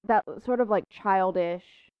 That sort of like childish.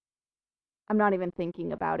 I'm not even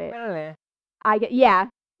thinking about it. I get, yeah.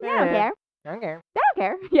 I don't care. Okay. I don't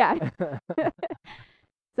care. Yeah.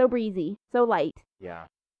 So breezy, so light. Yeah.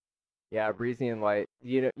 Yeah, breezy and light.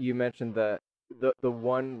 You mentioned the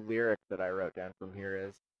one lyric that I wrote down from here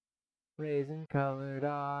is raisin colored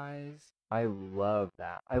eyes. I love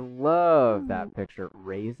that. I love that picture.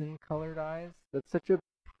 Raisin colored eyes. That's such a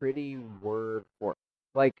pretty word for,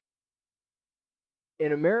 like,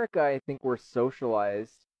 in America, I think we're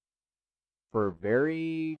socialized for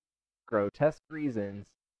very grotesque reasons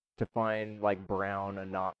to find like brown a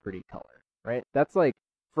not pretty color, right? That's like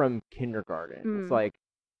from kindergarten. It's like,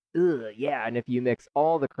 ugh, yeah, and if you mix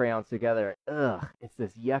all the crayons together, ugh, it's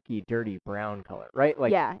this yucky, dirty brown color, right?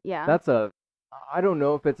 Like, yeah. that's I don't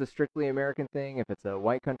know if it's a strictly American thing, if it's a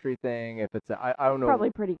white country thing, if it's I don't know. Probably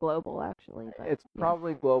pretty global, actually. But, It's yeah.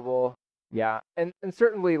 probably global, yeah, and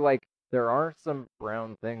certainly like there are some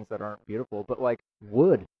brown things that aren't beautiful, but like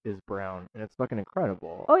wood is brown and it's fucking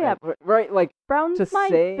incredible. Oh, yeah. And, right? Like Brown's to my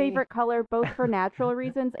say- favorite color, both for natural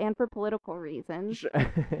reasons and for political reasons.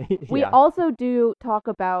 We yeah. also do talk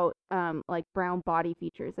about like brown body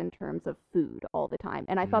features in terms of food all the time,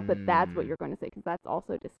 and I thought that that's what Mm. you're going to say because that's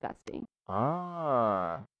also disgusting.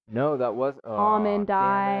 No, that was Almond damn it.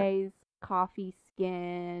 eyes, coffee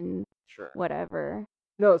skin, Sure. whatever.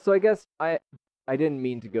 No, so I guess I didn't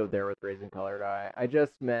mean to go there with raisin colored eye. I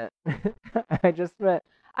just meant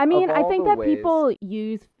I mean, I all think the that ways- people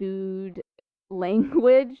use food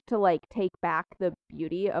language to like take back the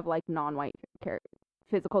beauty of like non-white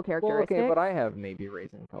physical well, characteristics. okay, but I have maybe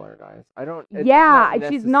raisin colored eyes. I don't. It's Yeah, not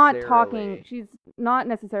she's not talking.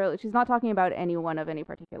 necessarily- She's not talking about anyone of any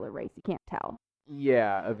particular race. You can't tell.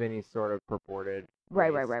 Yeah, of any sort of purported.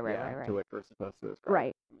 Right, race, right. To which we're supposed to describe.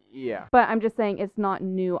 Right. Yeah. But I'm just saying it's not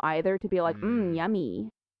new either to be like, Mm. yummy.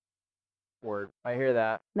 Word. I hear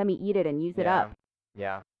that. Let me eat it and use it Yeah. up.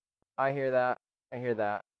 Yeah. I hear that.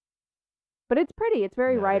 But it's pretty. It's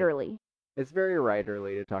very Noted. writerly. It's very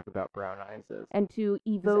writerly to talk about brown eyes. And to 'Cause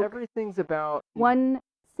evoke everything's about one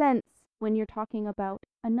sense when you're talking about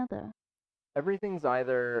another. everything's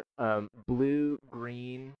either blue,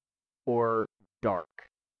 green, or dark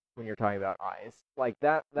when you're talking about eyes. Like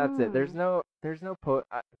that. That's it. There's no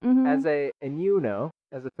Mhm.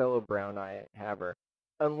 as a fellow brown eye haver,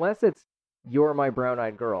 unless it's You're My Brown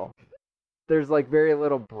Eyed Girl, there's like very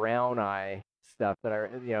little brown eye stuff that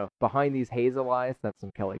are behind these hazel eyes. That's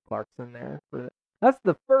some Kelly Clarkson there. That's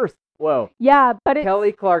the first. Whoa. Yeah, but it's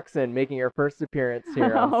Kelly Clarkson making her first appearance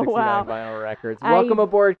here on Oh, 69 wow. Vinyl Records. I- Welcome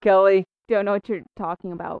aboard, Kelly. don't know what you're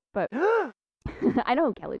talking about, but I know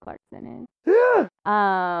who Kelly Clarkson is.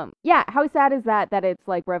 Yeah, how sad is that it's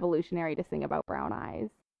like revolutionary to sing about brown eyes?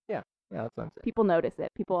 Yeah, that's what I'm saying. People notice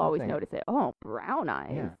it. People That's what I'm always saying. notice it. Oh, brown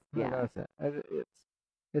eyes. Yeah, Yeah. I notice it.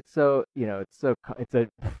 It's so it's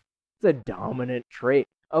a dominant trait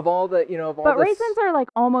of all the of all But the raisins are like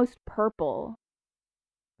almost purple.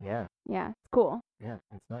 yeah, Yeah, it's cool.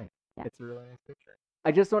 it's nice. Yeah. It's a really nice picture.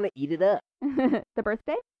 I just want to eat it up. The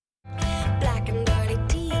birthday? Black and dirty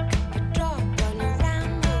teacup, a drop on your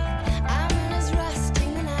round book. I'm as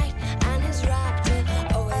rusting the night and his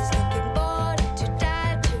raptor, always looking bored, too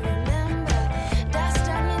tired to remember. Dust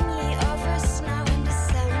on your knee over snow in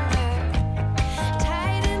December.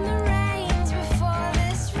 Tied in the reins before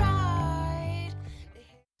this ride.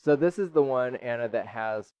 So this is the one, Anna, that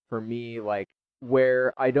has for me like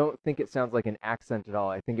where I don't think it sounds like an accent at all.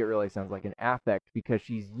 I think it really sounds like an affect because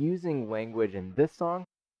she's using language in this song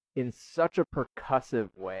in such a percussive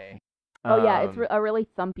way. Oh yeah, it's Um, a really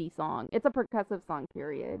thumpy song. It's a percussive song,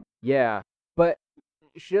 period. Yeah, but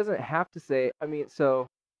she doesn't have to say. I mean, so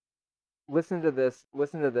listen to this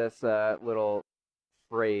little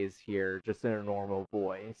phrase here, just in a normal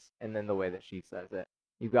voice, and then the way that she says it.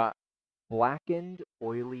 You've got blackened,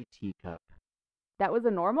 oily teacup. That was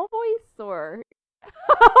a normal voice, or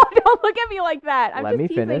don't look at me like that. I'm Let just me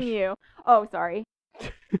teasing finish. you. Oh, sorry.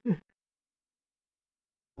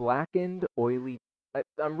 Blackened, oily.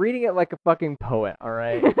 I'm reading it like a fucking poet. All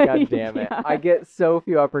right, god damn it. Yeah. I get so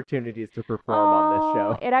few opportunities to perform on this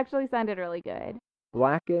show. It actually sounded really good.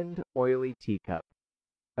 Blackened, oily teacup,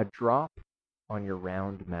 a drop on your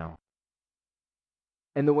round mouth.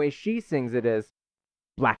 And the way she sings it is,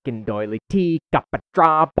 blackened, oily teacup, a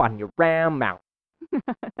drop on your round mouth.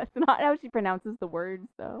 That's not how she pronounces the words,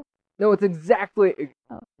 though. No, it's exactly.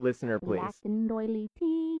 Oh. Listener, please. Black and oily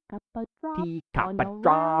teacup, a drop Teacup, on a your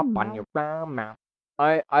drop round on mouth. your round mouth.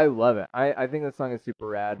 I love it. I think this song is super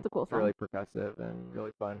rad. It's a cool It's song. really percussive and really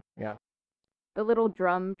fun. Yeah. The little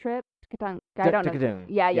drum trip. I don't know. Tick-a-toon.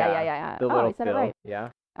 Yeah. The Oh, little I said it fill. right. Yeah.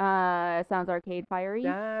 Sounds arcade fiery.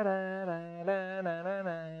 Da, da, da, da, da, da,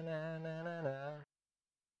 da, da, da.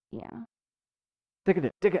 Yeah. Tick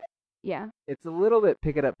it. Yeah. It's a little bit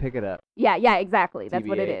pick it up. Yeah, exactly. That's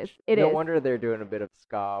what it TBH. is. It no is. wonder they're doing a bit of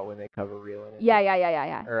ska when they cover Reelin'.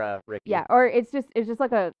 Yeah. Or Ricky. Yeah, or it's just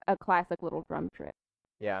like a classic little drum trip.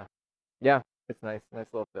 Yeah, it's nice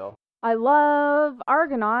little fill. I love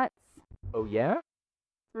Argonauts. Oh yeah?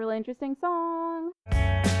 It's a really interesting song. You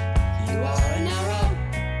are an arrow.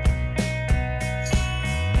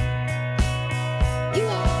 You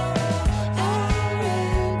are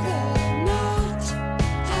Argonaut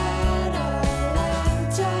at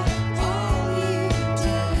Atlanta. All you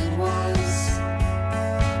did was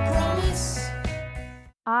promise.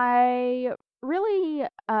 I really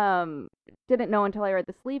didn't know until I read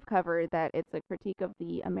the sleeve cover that it's a critique of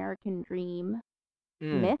the American dream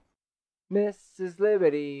myth. Mrs.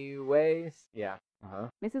 Liberty waits. Yeah.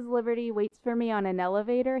 Mrs. Liberty waits for me on an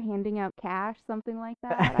elevator, handing out cash, something like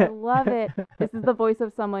that. I love it. This is the voice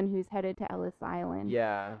of someone who's headed to Ellis Island.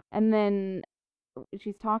 Yeah. And then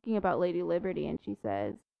she's talking about Lady Liberty, and she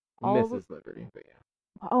says, Mrs. Liberty, but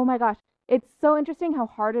yeah. oh my gosh, it's so interesting how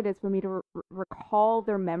hard it is for me to recall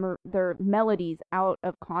their melodies out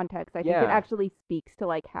of context. I think it Yeah. actually speaks to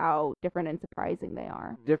like how different and surprising they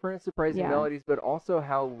are. Different surprising Yeah. melodies, but also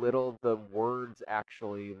how little the words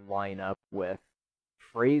actually line up with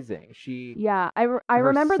phrasing. She Yeah, I her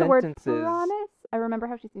remember the word sentences- promise. I remember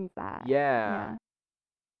how she sings that. Yeah.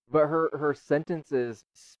 But her sentences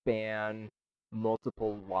span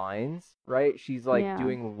multiple lines, right? She's like Yeah.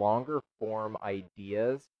 doing longer form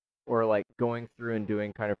ideas or like going through and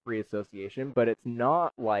doing kind of free association, but it's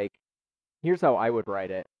not like here's how I would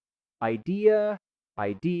write it. Idea,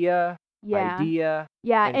 Yeah. idea.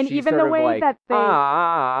 Yeah, and she's even sort the of way like, that they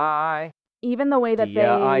idea,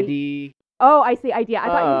 ID. Oh, I see, idea. I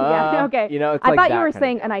thought yeah, okay. You know, it's I like thought that you were kind of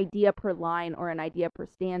saying deal. an idea per line or an idea per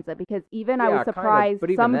stanza because even I Yeah, was kind of, surprised but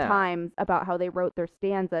even that. sometimes about how they wrote their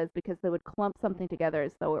stanzas because they would clump something together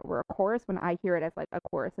as though it were a chorus when I hear it as like a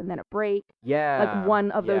chorus and then a break. Yeah. Like one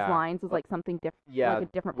of those yeah. lines is like something different, Yeah. like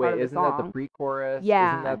a different Wait, part of the isn't song. that the pre-chorus?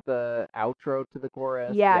 Yeah. Isn't that the outro to the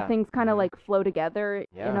chorus? Yeah, things kind of Mhm. like flow together in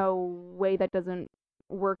Yeah. a way that doesn't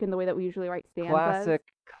work in the way that we usually write stanzas.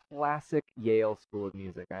 Classic Yale School of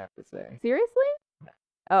Music, I have to say. Seriously?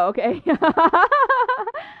 Oh, okay.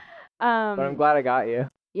 But I'm glad I got you.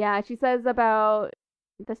 Yeah, she says about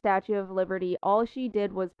the Statue of Liberty, all she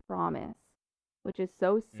did was promise, which is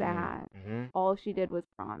so sad. Mm-hmm. All she did was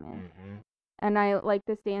promise. Mm-hmm. And I like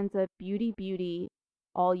the stanza, beauty, beauty,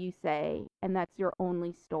 all you say, and that's your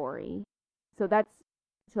only story. So that's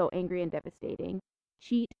so angry and devastating.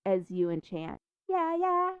 Cheat as you enchant.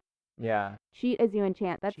 Yeah. Yeah. Cheat as you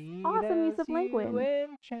enchant. That's Cheat awesome use as of language. you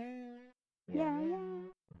enchant. Yeah.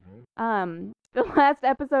 Mhm. The last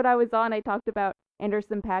episode I was on, I talked about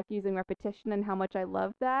Anderson .Paak using repetition and how much I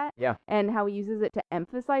love that. Yeah. And how he uses it to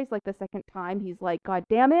emphasize, like the second time, he's like, God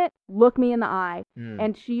damn it, look me in the eye. Mm.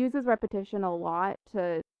 And she uses repetition a lot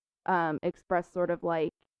to express sort of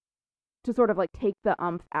like take the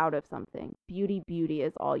umph out of something. Beauty, beauty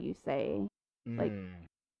is all you say. like,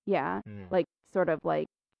 Yeah. Mm. Like sort of like,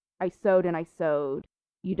 I sowed and I sowed.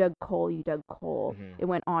 You dug coal, Mhm. It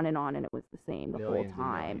went on and it was the same the Millions whole and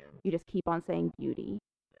time. millions. You just keep on saying beauty.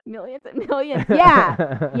 Millions and millions.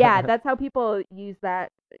 Yeah. Yeah, that's how people use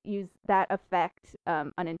that effect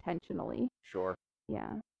unintentionally. Sure.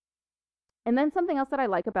 Yeah. And then something else that I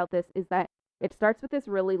like about this is that it starts with this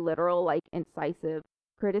really literal, like incisive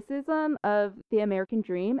criticism of the American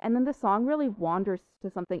dream, and then the song really wanders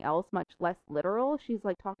to something else much less literal. She's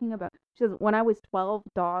like talking about, she says, when I was 12,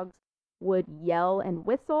 dogs would yell and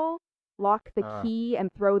whistle, lock the key and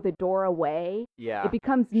throw the door away. Yeah. It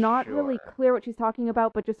becomes not really sure. clear what she's talking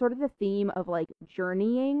about, but just sort of the theme of like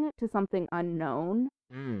journeying to something unknown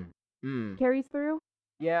carries through.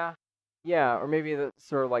 Yeah. Yeah, or maybe the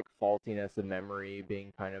sort of like faultiness of memory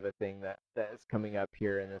being kind of a thing that is coming up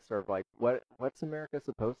here, and it's sort of like what's America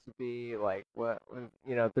supposed to be like?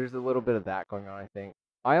 There's a little bit of that going on. I think.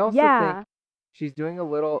 I also think she's doing a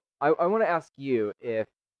little. I want to ask you if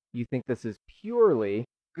you think this is purely,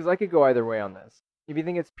 because I could go either way on this. If you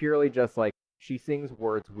think it's purely just like she sings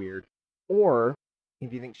words weird, or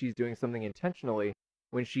if you think she's doing something intentionally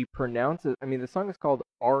when she pronounces. I mean, the song is called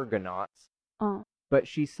Argonauts, but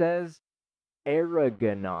she says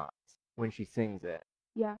Arroganaut when she sings it.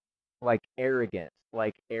 Yeah. Like arrogant.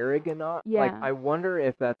 Like arroganaut. Yeah. Like I wonder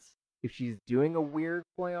if she's doing a weird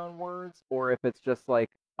play on words, or if it's just like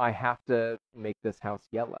I have to make this house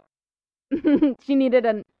yellow. She needed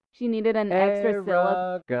an extra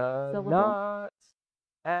syllable. Argonauts,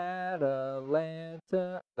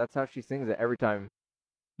 Atlanta. That's how she sings it every time.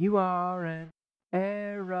 You are an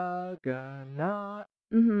Aragonaut.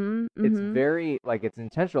 Mm-hmm. It's very, like, it's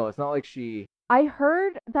intentional. It's not like she... I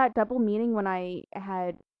heard that double meaning when I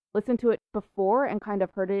had listened to it before and kind of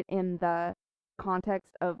heard it in the context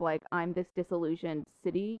of, like, I'm this disillusioned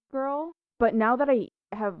city girl. But now that I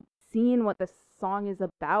have seen what the song is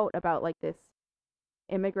about, like, this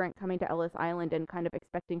immigrant coming to Ellis Island and kind of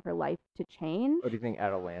expecting her life to change. What do you think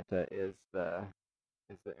Atalanta is the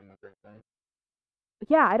immigrant thing?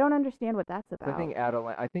 Yeah, I don't understand what that's I about.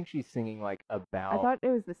 think she's singing, like, about... I thought it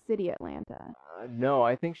was the city Atlanta. No,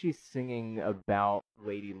 I think she's singing about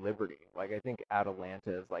Lady Liberty. Like, I think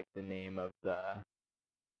Atalanta is, like, the name of the...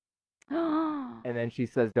 And then she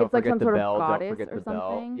says, don't It's like forget some the sort of bell, don't goddess forget or the bell.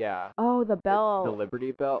 something? Yeah. Oh, the bell. The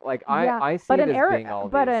Liberty Bell. Like, Yeah, I see but it an as being all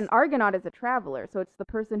but these... an Argonaut is a traveler, so it's the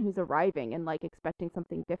person who's arriving and, like, expecting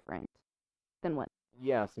something different than what.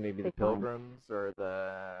 Yeah, so maybe the They find. Pilgrims or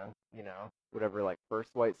the, you know, whatever, like, first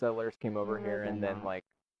white settlers came over here and then, Argonaut. like,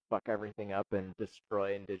 fuck everything up and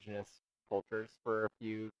destroy indigenous cultures for a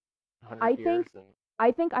few hundred I years.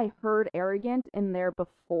 I think I heard arrogant in there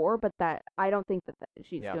before, but that I don't think that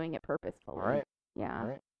she's Yeah. doing it purposefully. All right. Yeah. All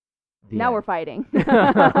right. Now we're fighting.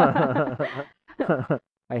 I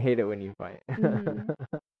hate it when you fight. Mhm.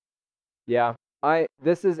 Yeah,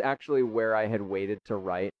 this is actually where I had waited to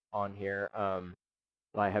write on here.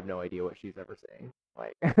 I have no idea what she's ever saying.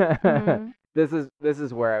 Like, Mhm. this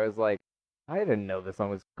is where I was like, I didn't know this song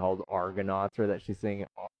was called Argonauts or that she's singing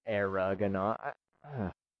Aragonaut.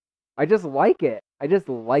 I just like it. I just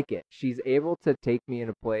like it. She's able to take me in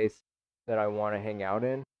a place that I want to hang out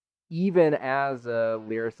in, even as a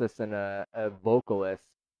lyricist and a vocalist,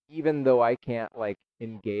 even though I can't, like,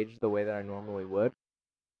 engage the way that I normally would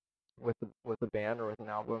with a band or with an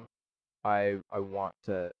album. I want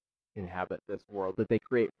to inhabit this world that they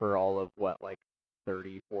create for all of like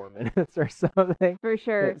 34 minutes or something. For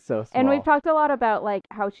sure. It's so small. And we've talked a lot about, like,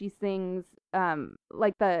 how she sings,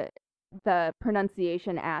 like the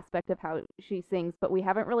pronunciation aspect of how she sings, but we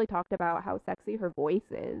haven't really talked about how sexy her voice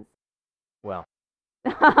is. Well,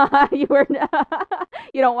 you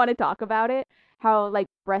don't want to talk about it, how, like,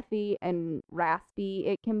 breathy and raspy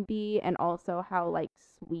it can be, and also how, like,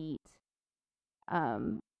 sweet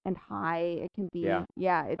and high it can be.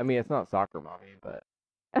 Yeah. It's... I mean, it's not Soccer Mommy, but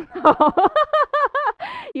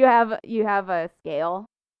you have a scale.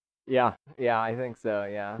 yeah, I think so.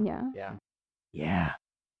 Yeah. Yeah.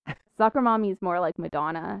 Soccer Mommy's more like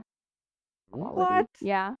Madonna quality. What?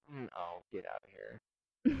 Yeah. Oh, get out of here.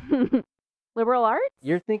 Liberal arts?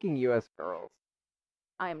 You're thinking U.S. Girls.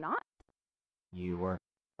 I am not. You were.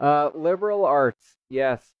 Liberal arts.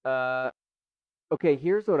 Yes. Okay,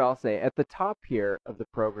 here's what I'll say. At the top here of the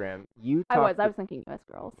program, I was thinking U.S.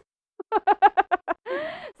 Girls.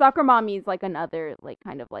 Soccer Mommy's like another, like,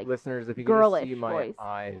 kind of like listeners, if you can just girlish see my voice.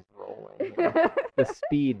 eyes rolling, the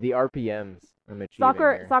speed, the RPMs I'm achieving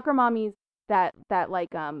here. Soccer Mommy's that like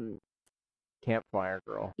Campfire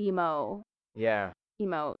Girl. emo Yeah.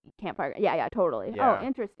 campfire. Yeah, totally. Yeah. Oh,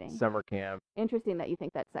 interesting. Summer camp. Interesting that you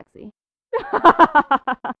think that's sexy.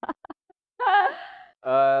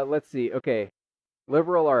 Let's see. Okay.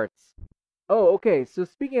 Liberal arts. Oh, okay. So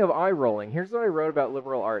speaking of eye rolling, here's what I wrote about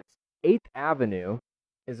liberal arts. 8th Avenue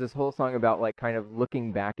is this whole song about, like, kind of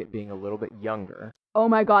looking back at being a little bit younger. Oh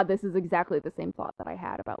my god, this is exactly the same thought that I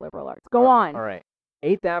had about liberal arts. Go on. All right.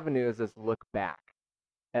 8th Avenue is this look back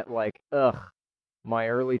at, like, my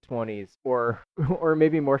early 20s, or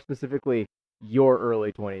maybe more specifically, your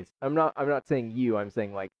early 20s. I'm not saying you, I'm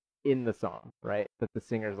saying, like, in the song, right? That the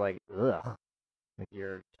singer's like, like,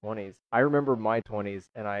 your 20s. I remember my 20s,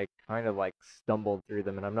 and I kind of, like, stumbled through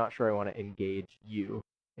them, and I'm not sure I want to engage you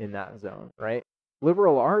in that zone, right?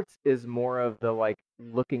 Liberal arts is more of the, like,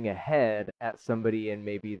 looking ahead at somebody in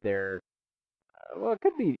maybe their, well, it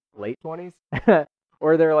could be late 20s,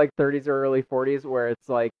 or their, like, 30s or early 40s, where it's,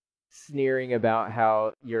 like, sneering about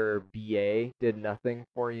how your BA did nothing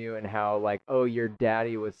for you, and how, like, oh, your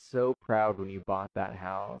daddy was so proud when you bought that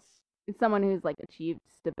house. It's someone who's, like, achieved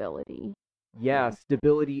stability. Yeah,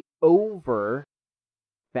 stability over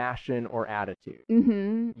fashion or attitude.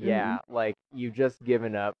 Mm-hmm. Yeah, like, you've just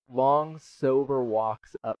given up long, sober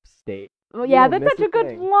walks upstate. Well, yeah, don't that's miss such a good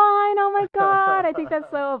thing. line. Oh my god, I think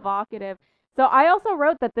that's so evocative. So I also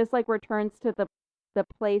wrote that this, like, returns to the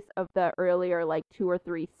place of the earlier, like, 2 or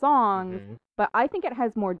 3 songs, Mhm. but I think it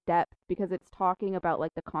has more depth because it's talking about,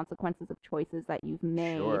 like, the consequences of choices that you've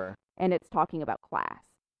made, Sure. and it's talking about class.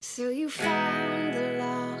 So you found the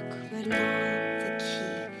lock, but not the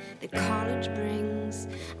key that college brings,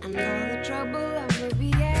 and all the trouble of a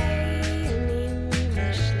BA in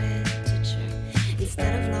English literature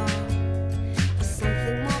instead of law, or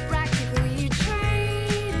something more practical. You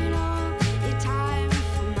traded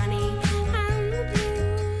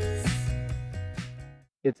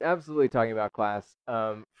It's absolutely talking about class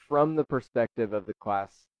from the perspective of the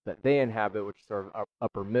class that they inhabit, which is sort of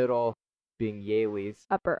upper middle, being Yaleys.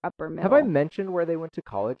 Upper middle. Have I mentioned where they went to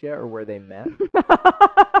college yet, or where they met?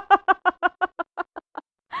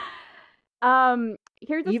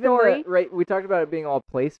 Here's a Even story. right, we talked about it being all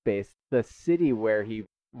place based. The city where he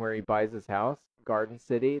buys his house, Garden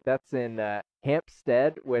City, that's in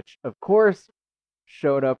Hampstead, which of course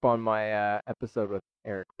showed up on my episode with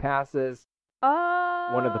Eric Passes,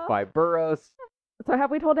 one of the 5 boroughs. So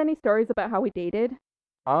have we told any stories about how we dated?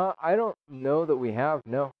 I don't know that we have.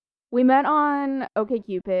 No, We met on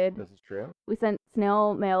OkCupid. this is true. We sent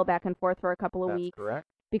snail mail back and forth for a couple of That's weeks correct.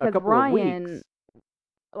 because a couple Ryan, of weeks,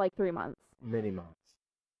 like 3 months. many months.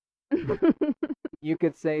 You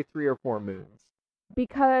could say 3 or 4 moons.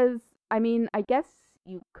 Because I mean, I guess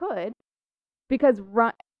you could, because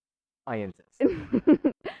I insist.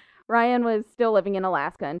 Ryan was still living in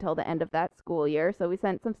Alaska until the end of that school year, so we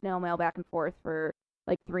sent some snail mail back and forth for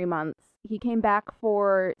like 3 months. He came back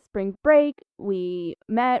for spring break. We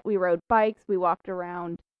met, we rode bikes, we walked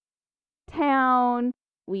around town,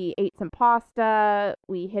 we ate some pasta,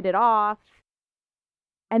 we hit it off.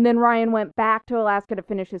 And then Ryan went back to Alaska to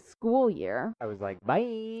finish his school year. I was like,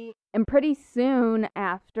 bye. And pretty soon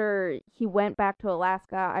after he went back to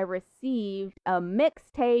Alaska, I received a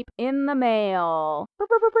mixtape in the mail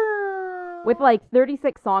with like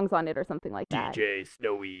 36 songs on it or something like that. DJ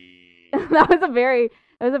Snowy. That was a very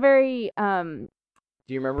Do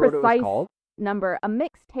you remember what it was precise called? number. A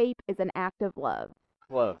mixtape is an act of love.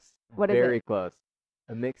 Close. What is it? Very close.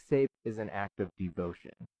 A mixtape is an act of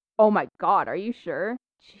devotion. Oh my God, are you sure?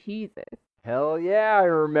 Jesus. Hell yeah, I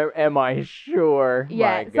remember. Am I sure?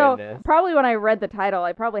 Yeah, My so goodness. probably when I read the title,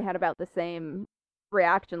 I probably had about the same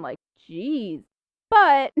reaction, like, geez.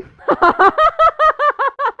 But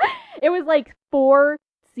it was like 4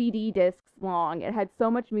 CD discs long. It had so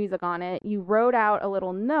much music on it. You wrote out a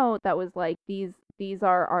little note that was like, these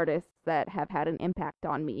are artists that have had an impact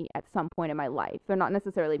on me at some point in my life. They're not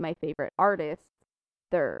necessarily my favorite artists.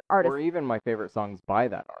 They're artists. Or even my favorite songs by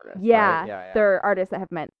that artist. Yeah, right? Yeah. they're artists that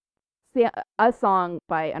have meant a song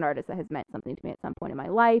by an artist that has meant something to me at some point in my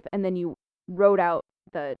life, and then you wrote out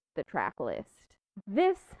the track list.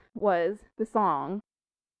 This was the song.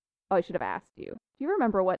 Oh, I should have asked you. Do you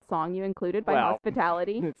remember what song you included by Well,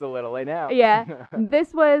 Hospitality? It's a little late now. Yeah.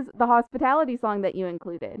 This was the Hospitality song that you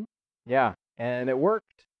included. Yeah, and it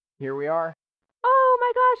worked. Here we are. Oh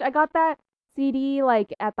my gosh, I got that CD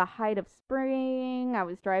like at the height of spring. I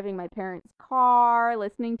was driving my parents' car,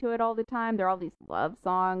 listening to it all the time. There are all these love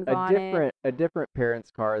songs on it. A different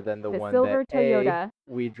parents' car than the one silver that Toyota.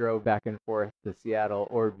 we drove back and forth to Seattle,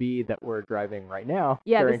 or B, that we're driving right now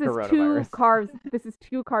Yeah, during this is coronavirus. 2 cars. This is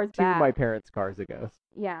 2 cars Two back. of my parents' cars ago.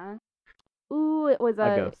 Yeah. Ooh, it was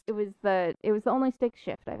A ghost. it was the only stick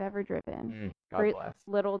shift I've ever driven. God Great bless.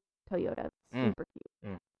 little Toyota, Mm. super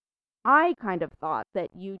cute. Mm. I kind of thought that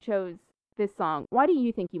you chose this song. Why do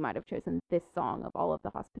you think you might have chosen this song of all of the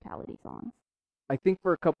Hospitality songs? I think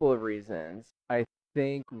for a couple of reasons. I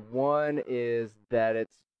think one is that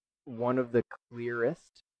it's one of the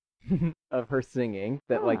clearest of her singing,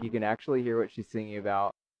 that like Oh. you can actually hear what she's singing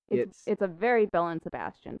about. It's a very Belle and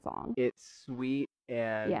Sebastian song. It's sweet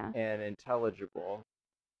and Yeah. and intelligible.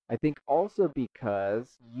 I think also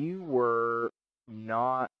because you were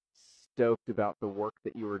not stoked about the work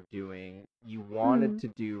that you were doing. You wanted to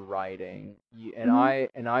do writing. And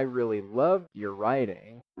I really loved your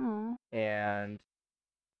writing. Aw. And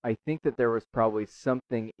I think that there was probably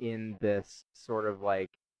something in this sort of like,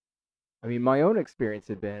 I mean, my own experience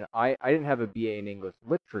had been, I didn't have a BA in English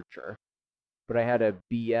literature, but I had a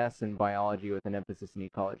BS in biology with an emphasis in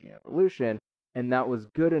ecology and evolution, and that was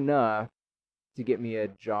good enough to get me a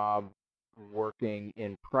job working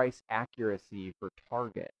in price accuracy for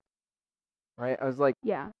Target. Right? I was like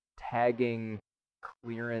Yeah, tagging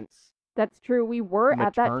clearance that's true. We were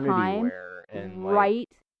at that maternity time wear and like, right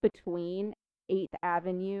between 8th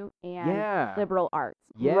Avenue and yeah. liberal arts.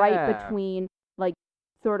 Yeah. Right between like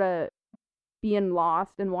sort of being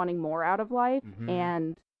lost and wanting more out of life Mhm.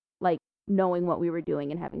 and like knowing what we were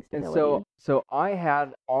doing and having And stability. so I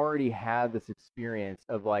had already had this experience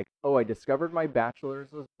of like, oh, I discovered my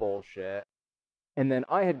bachelor's was bullshit. And then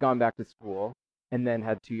I had gone back to school and then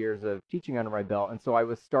had 2 years of teaching under my belt. And so I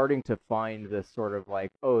was starting to find this sort of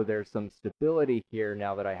like, oh, there's some stability here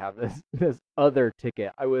now that I have this other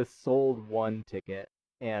ticket. I was sold one ticket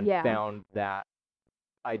and Yeah. found that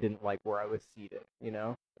I didn't like where I was seated, you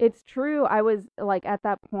know? It's true. I was like at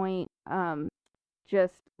that point,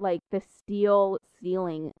 just like the steel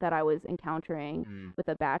ceiling that I was encountering Mm. with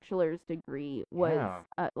a bachelor's degree was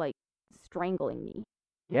Yeah. like strangling me.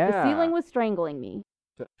 Yeah. The ceiling was strangling me.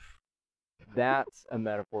 That's a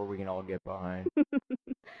metaphor we can all get behind.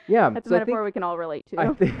 Yeah, That's a so I metaphor think, we can all relate to.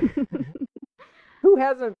 I think who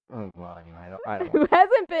hasn't? Oh, well, anyway, I don't. Who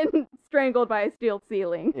hasn't been strangled by a steel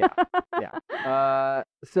ceiling? Yeah.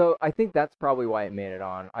 So I think that's probably why it made it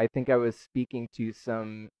on. I think I was speaking to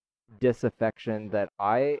some disaffection that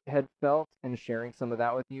I had felt and sharing some of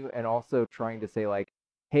that with you, and also trying to say like,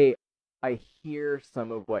 hey, I hear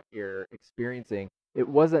some of what you're experiencing. It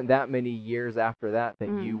wasn't that many years after that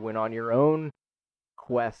you went on your own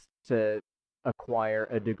quest to acquire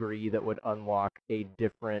a degree that would unlock a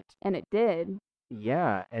different, And it did.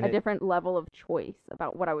 yeah, and A different level of choice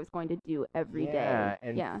about what I was going to do every day. yeah,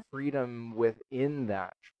 and Yeah. freedom within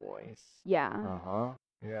that choice. Yeah. Uh-huh.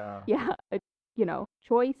 Yeah. Yeah.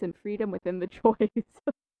 Choice and freedom within the choice.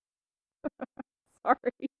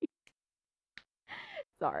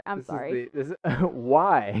 Sorry. I'm This is sorry.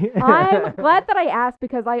 why? I'm glad that I asked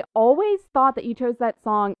because I always thought that you chose that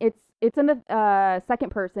song. It's in the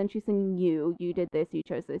second person. She's singing you. You did this. You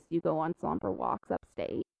chose this. You go on somber walks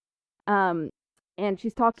upstate. And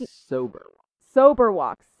she's talking sober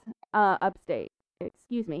walks upstate.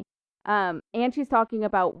 Excuse me. And she's talking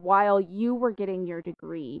about while you were getting your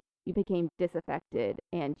degree, you became disaffected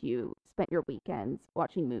and you spent your weekends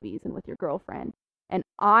watching movies and with your girlfriend. And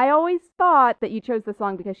I always thought that you chose the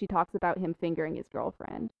song because she talks about him fingering his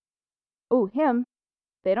girlfriend. Oh, him.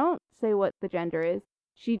 They don't say what the gender is.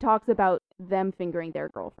 She talks about them fingering their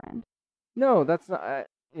girlfriend. No, that's not.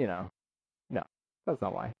 No, that's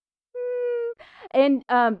not why. And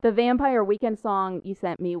the Vampire Weekend song you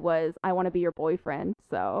sent me was "I Want to Be Your Boyfriend."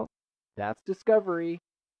 So That's Discovery,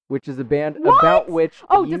 which is a band What? about which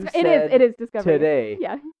oh, you it said is Discovery today.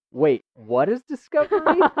 Yeah. Wait, what is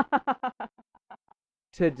Discovery?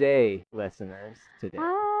 Today, listeners. Today.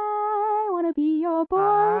 I want to be your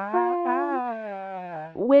boyfriend.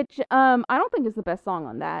 Which I don't think is the best song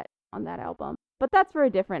on that album, but that's for a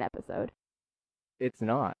different episode. It's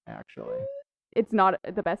not actually. It's not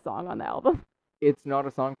the best song on the album. It's not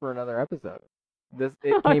a song for another episode. It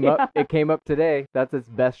Oh, came yeah. up. It came up today. That's its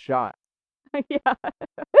best shot. Yeah.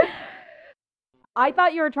 I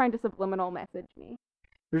thought you were trying to subliminal message me.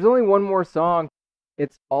 There's only one more song.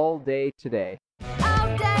 It's All Day Today.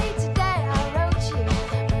 All day today I wrote you,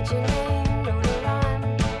 wrote your name, wrote a rhyme.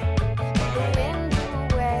 But the wind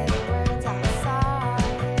blew away the words outside.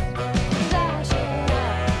 Don't you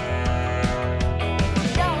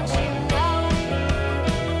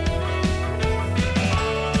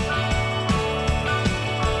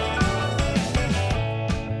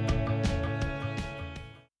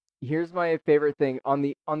Here's my favorite thing on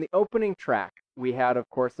the opening track. We had, of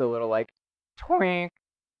course, a little like twink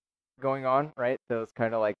going on, right? Those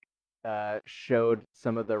kind of like showed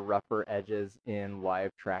some of the rougher edges in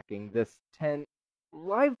live tracking.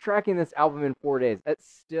 Live tracking this album in 4 days. It's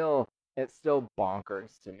still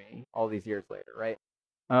bonkers to me all these years later, right?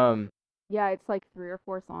 Yeah, it's like 3 or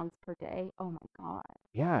 4 songs per day. Oh my god.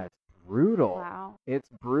 Yeah, it's brutal. Wow. It's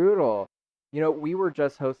brutal. You know, we were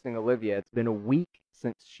just hosting Olivia. It's been a week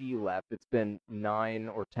since she left. It's been 9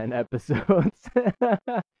 or 10 episodes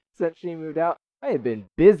since she moved out. I had been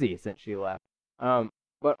busy since she left.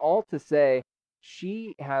 But all to say,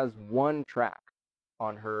 she has one track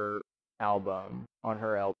on her album, on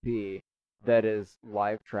her LP, that is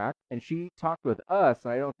live tracked, and she talked with us,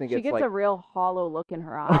 and I don't think She it's gets like a real hollow look in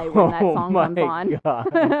her eye when that song comes on.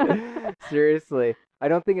 God. Seriously, I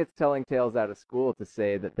don't think it's telling tales out of school to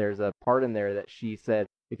say that there's a part in there that she said,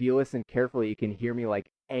 if you listen carefully, you can hear me like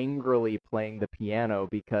angrily playing the piano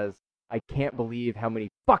because I can't believe how many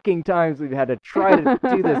fucking times we've had to try to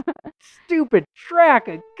do this stupid track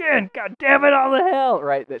again. God damn it, all the hell!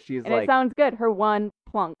 Right? That she's And like, it sounds good. Her one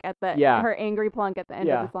plunk at the her angry plunk at the end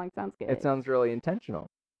Yeah. of the song sounds good. it sounds really intentional.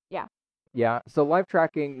 Yeah. Yeah. So live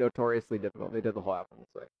tracking, notoriously difficult. They did the whole album this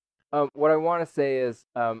way. What I want to say is,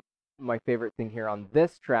 my favorite thing here on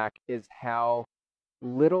this track is how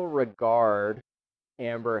little regard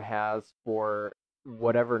Amber has for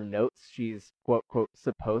whatever notes she's quote quote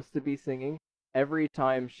supposed to be singing. Every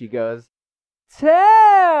time she goes,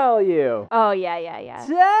 tell you, Oh yeah.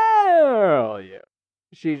 tell you,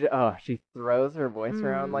 she throws her voice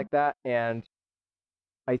around Mm. like that, and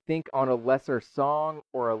I think on a lesser song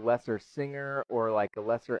or a lesser singer or like a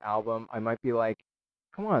lesser album, I might be like,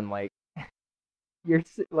 come on, like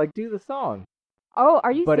like do the song. Oh,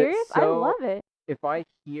 are you But it's serious? I so- love it. If I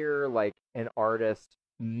hear like an artist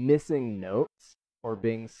missing notes or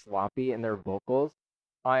being sloppy in their vocals,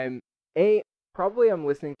 I'm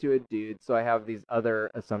listening to a dude, so I have these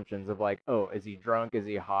other assumptions of like, oh, is he drunk? Is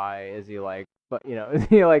he high? Is he like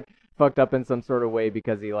he like fucked up in some sort of way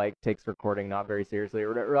because he like takes recording not very seriously or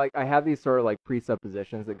whatever. Like I have these sort of like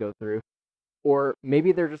presuppositions that go through, or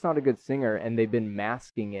maybe they're just not a good singer and they've been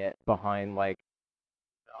masking it behind like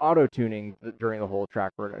auto tuning during the whole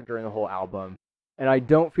track or during the whole album. And I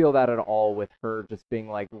don't feel that at all with her just being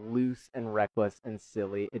like loose and reckless and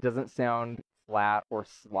silly. It doesn't sound flat or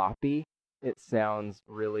sloppy. It sounds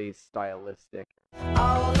really stylistic.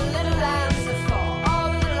 All the little lambs that fall,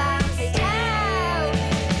 all the little lambs they out.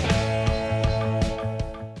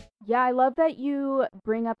 Yeah, I love that you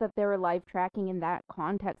bring up that they were live tracking in that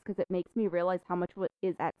context because it makes me realize how much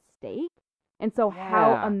is at stake. And so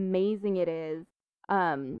how Yeah. amazing it is.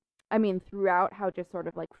 I mean, throughout how just sort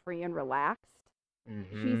of like free and relaxed she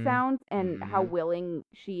Mhm. sounds and how Mhm. willing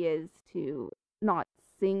she is to not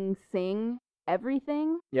sing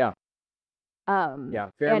everything. Yeah,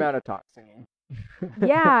 Yeah, fair and amount of talk singing.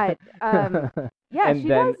 yeah, yeah, and she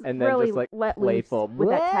then does and then really just like let playful loose with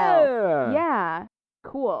that tell. "Blah!" Yeah,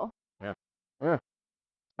 cool.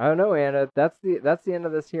 I don't know, Anna. That's the end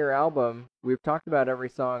of this here album. We've talked about every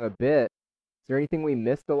song a bit. Is there anything we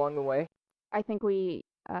missed along the way? I think we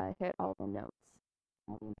hit all the notes,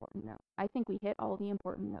 all the important notes. I think we hit all the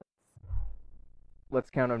important notes. Let's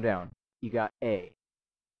count them down. You got A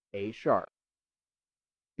sharp,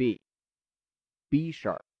 B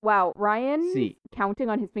sharp, Wow, Ryan C. counting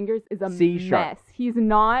on his fingers is a C sharp. mess. He's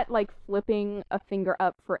not like flipping a finger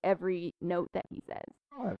up for every note that he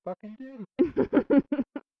Oh, I fucking did.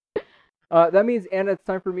 says. That means, Anna, it's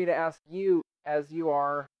time for me to ask you, as you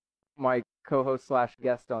are my co-host /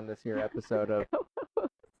 guest on this here episode of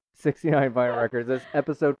 69 Vinyl Records. It's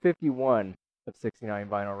episode 51 of 69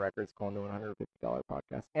 Vinyl Records, calling the $150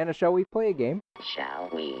 podcast. Anna, shall we play a game? Shall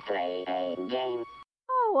we play a game?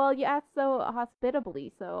 Oh, well, you asked so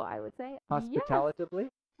hospitably, so I would say Hospitalitably?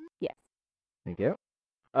 yes. Thank you.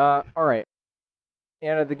 All right.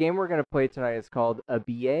 Anna, the game we're going to play tonight is called A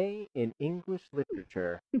BA in English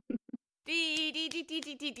Literature.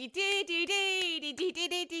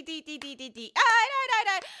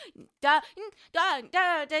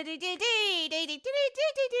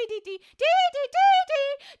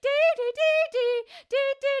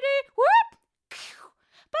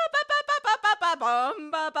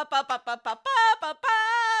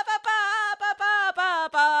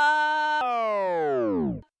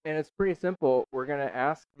 And it's pretty simple. We're going to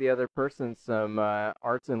ask the other person some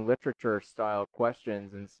arts and literature style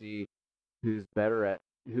questions and see who's better at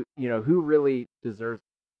who really deserves.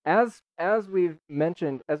 As we've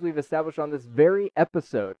mentioned, as we've established on this very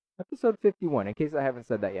episode 51, in case I haven't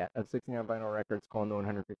said that yet, of 69 Vinyl Records, calling the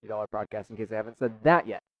 $150 podcast, in case I haven't said that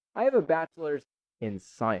yet. I have a bachelor's in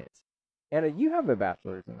science. Anna, you have a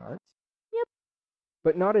bachelor's in arts. Yep.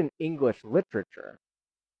 But not in English literature.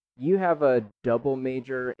 You have a double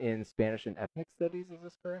major in Spanish and ethnic studies, is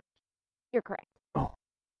this correct? You're correct. Oh,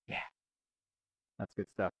 yeah. That's good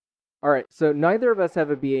stuff. All right, so neither of us have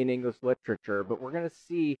a BA in English literature, but we're going to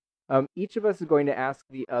see, each of us is going to ask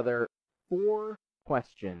the other four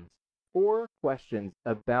questions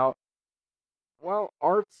about, well,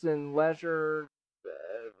 arts and leisure,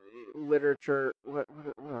 literature. What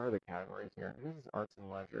are the categories here? This is arts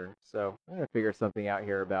and leisure, so I'm going to figure something out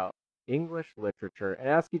here about English literature and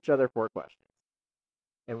ask each other four questions,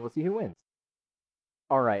 and we'll see who wins.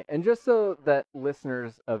 All right, and just so that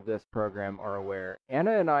listeners of this program are aware,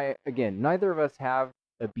 Anna and I, again, neither of us have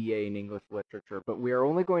a BA in English literature, but we are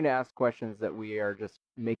only going to ask questions that we are just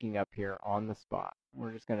making up here on the spot.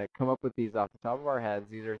 We're just going to come up with these off the top of our heads.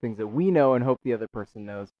 These are things that we know and hope the other person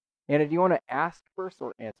knows. Anna, do you want to ask first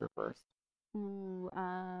or answer first? Ooh,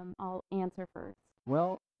 I'll answer first.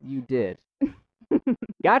 Well, you did.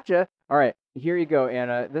 Gotcha. All right, here you go,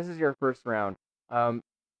 Anna. This is your first round.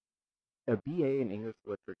 A BA in English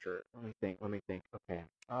literature. Let me think. Okay.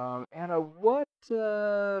 Anna, what,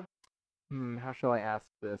 how shall I ask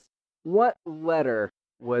this? What letter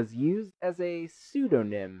was used as a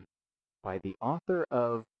pseudonym by the author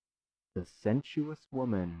of The Sensuous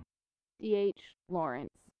Woman? D.H.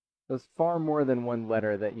 Lawrence. There's far more than one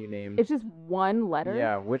letter that you named. It's just one letter?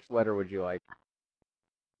 Yeah, which letter would you like?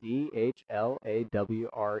 D, H, L, A, W,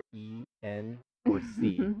 R, E, N, or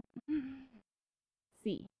C?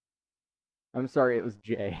 C. I'm sorry, it was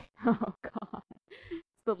J. Oh, God.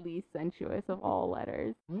 It's the least sensuous of all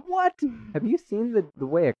letters. What? Have you seen the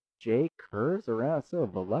way a J curves around? It's so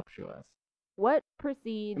voluptuous. What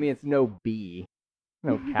precedes... I mean, it's no B.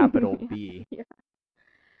 No capital B. Yeah.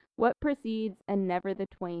 What precedes and never the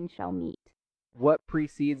twain shall meet? What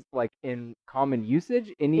precedes, like, in common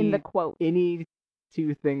usage? In the quote. Any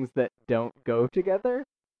two things that don't go together?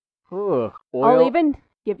 Ugh. I'll even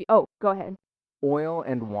give you... Oh, go ahead. Oil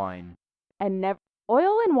and wine. and never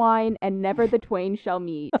oil and wine, and never the twain shall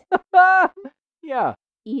meet. Yeah.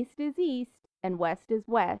 East is east, and west is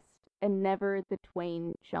west, and never the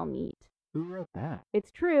twain shall meet. Who wrote that?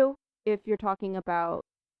 It's true if you're talking about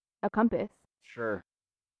a compass. Sure.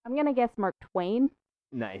 I'm gonna guess Mark Twain.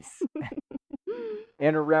 Nice.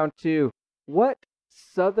 And round 2. What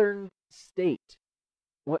southern state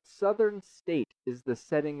is the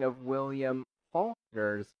setting of William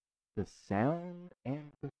Faulkner's The Sound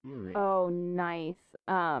and the Fury? Oh, nice.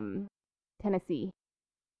 Tennessee.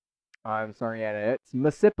 I'm sorry, Anna. It's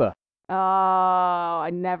Mississippi. Oh, I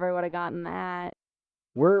never would have gotten that.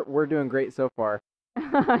 We're doing great so far.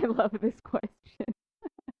 I love this question.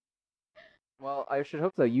 Well, I should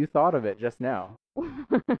hope so. You thought of it just now.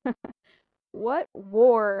 What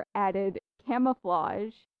war added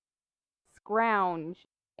camouflage, scrounge,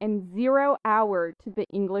 and 0 hour to the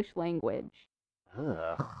English language?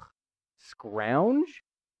 Ugh. Scrounge?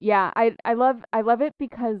 Yeah, I love it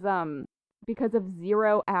because of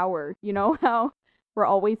 0 hour. You know how we're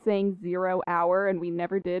always saying 0 hour and we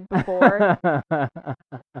never did before?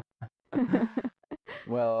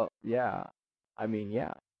 Well, yeah. I mean,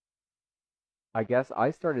 yeah. I guess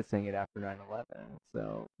I started saying it after 9/11,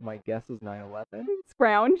 so my guess is 9/11.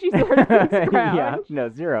 Scrounge, you started saying scrounge. Yeah, no,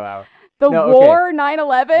 0 hour. The No, okay. war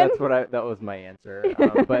 9/11? That was my answer.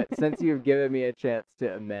 But since you've given me a chance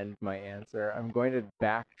to amend my answer, I'm going to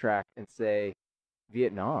backtrack and say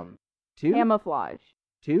Vietnam. 2? Camouflage.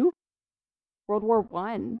 2? World War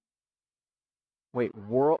One. Wait,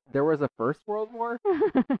 there was a first World War?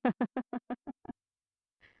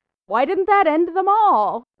 Why didn't that end them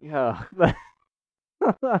all? Yeah.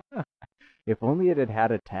 If only it had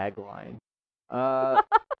had a tagline.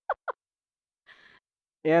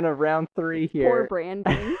 Anna, round 3 Poor here.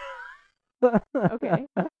 branding. Okay.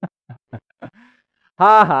 Ha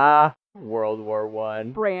ha. World War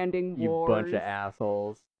One. Branding You wars. bunch of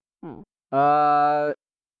assholes. Hmm.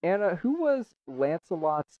 Anna, who was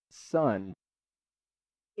Lancelot's son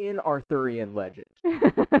in Arthurian legend?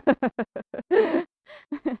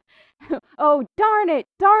 Oh, darn it.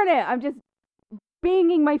 I'm just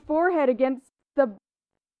banging my forehead against the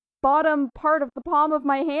bottom part of the palm of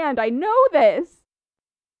my hand. I know this.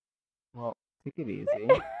 Well, take it easy.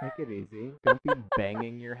 Take it easy. Don't be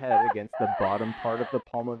banging your head against the bottom part of the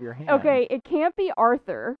palm of your hand. Okay, it can't be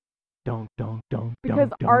Arthur Don't.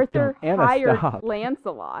 because don't, Arthur Anna, hired stop.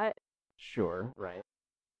 Lancelot. Sure, right.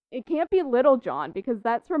 It can't be Little John because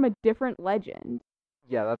that's from a different legend.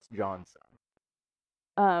 Yeah, that's John's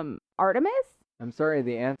son. Artemis? I'm sorry,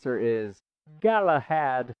 the answer is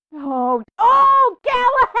Galahad. Oh,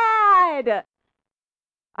 Galahad!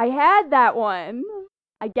 I had that one.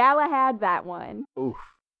 I Galahad that one. Oof.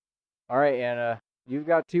 All right, Anna. You've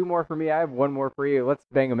got 2 more for me. I have 1 more for you. Let's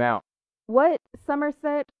bang them out. What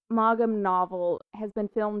Somerset Maugham novel has been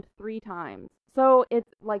filmed 3 times? So it's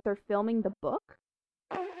like they're filming the book?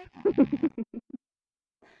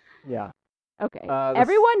 Yeah. Okay. This-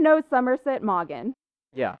 Everyone knows Somerset Maugham.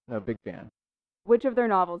 Yeah, no, big fan. Which of their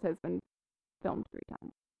novels has been filmed 3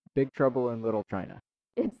 times? Big Trouble in Little China.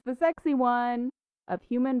 It's the sexy one of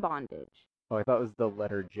Human Bondage. Oh, I thought it was the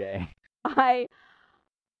letter J. I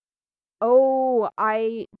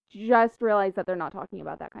just realized that they're not talking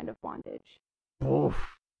about that kind of bondage. Oof.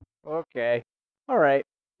 Okay. All right.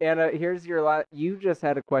 Anna, here's your you just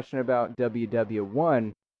had a question about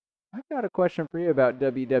WW1. I've got a question for you about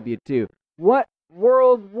WW2. What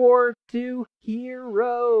World War II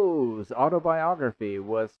hero's autobiography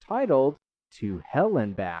was titled To Hell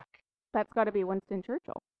and Back? That's got to be Winston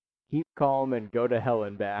Churchill. Keep Calm and Go to Hell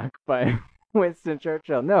and Back by Winston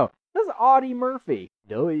Churchill. No, that's Audie Murphy.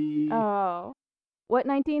 Doy. Oh. What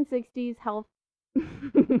 1960s health...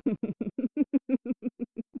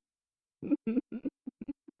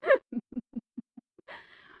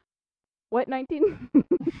 What 19...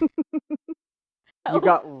 You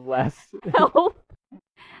got less. Health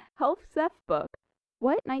self book.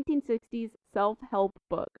 What 1960s self-help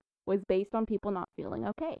book was based on people not feeling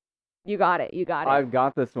okay? You got it. I've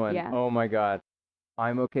got this one. Yeah. Oh my god.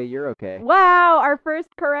 I'm okay, you're okay. Wow, our first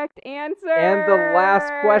correct answer. And the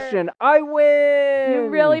last question, I win! You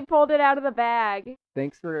really pulled it out of the bag.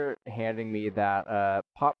 Thanks for handing me that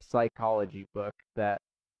pop psychology book that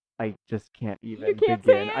I just can't even You can't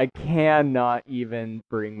begin. say it? I cannot even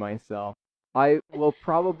bring myself. I will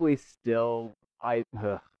probably still I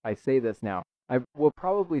say this now. I will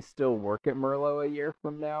probably still work at Merlot a year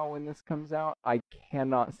from now when this comes out. I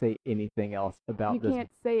cannot say anything else about You this. can't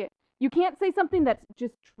say it. You can't say something that's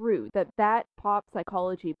just true, that pop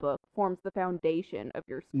psychology book forms the foundation of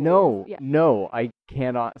your school. No, Yeah. no, I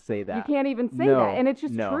cannot say that. You can't even say No, that, and it's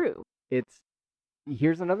just no. true. It's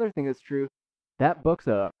here's another thing that's true. That book's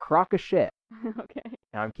a crock of shit. Okay.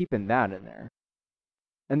 And I'm keeping that in there.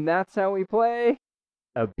 And that's how we play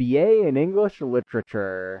a BA in English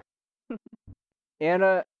literature.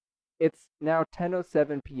 Anna, it's now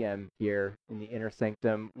 10:07 p.m. here in the Inner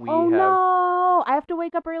Sanctum. Oh no! I have to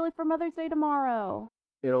wake up early for Mother's Day tomorrow.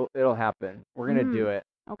 It'll happen. We're gonna do it.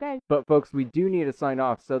 Okay. But folks, we do need to sign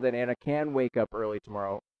off so that Anna can wake up early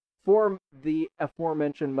tomorrow. For the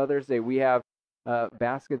aforementioned Mother's Day, we have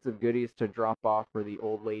baskets of goodies to drop off for the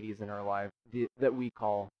old ladies in our life that we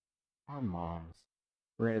call our moms.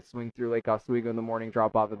 We're going to swing through Lake Oswego in the morning,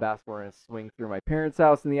 drop off the basket. We're going to swing through my parents'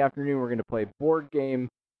 house in the afternoon. We're going to play board game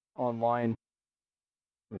online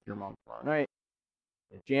with your mom tomorrow night.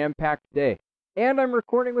 A jam-packed day. And I'm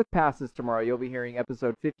recording with passes tomorrow. You'll be hearing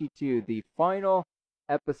episode 52, the final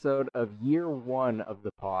episode of year 1 of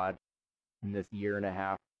the pod in this year and a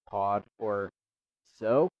half pod or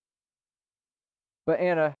so. But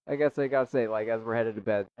Anna, I guess I gotta say, like, as we're headed to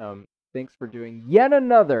bed, thanks for doing yet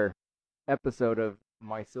another episode of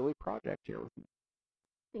My Silly Project here with me.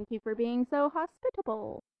 Thank you for being so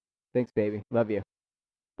hospitable. Thanks, baby. Love you.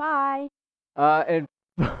 Bye. And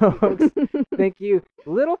folks, thank you. A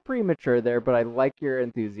little premature there, but I like your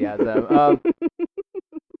enthusiasm.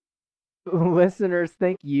 Listeners,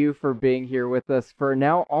 thank you for being here with us for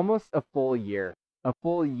now almost a full year. A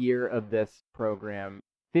full year of this program.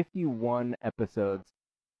 51 episodes.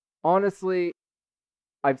 Honestly,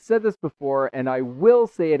 I've said this before, and I will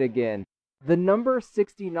say it again. The number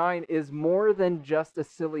 69 is more than just a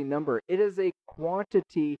silly number. It is a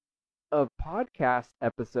quantity of podcast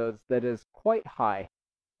episodes that is quite high.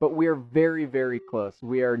 But we are very, very close.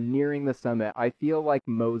 We are nearing the summit. I feel like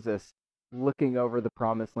Moses looking over the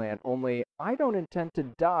promised land, only I don't intend to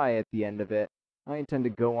die at the end of it. I intend to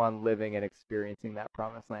go on living and experiencing that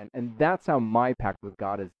promised land. And that's how my pact with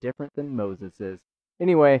God is different than Moses's.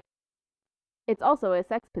 Anyway. It's also a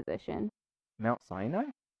sex position. Mount Sinai?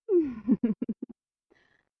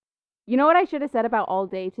 You know what I should have said about all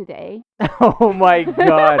day today? Oh my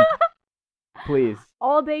god. Please.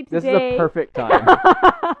 All day today. This is a perfect time.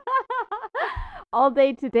 All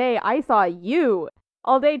day today, I saw you.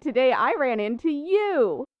 All day today, I ran into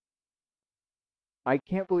you. I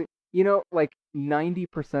can't believe... You know, like,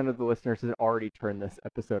 90% of the listeners had already turned this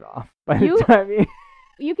episode off by the time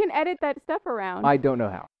you can edit that stuff around. I don't know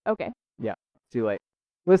how. Okay. Yeah, it's too late.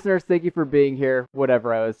 Listeners, thank you for being here.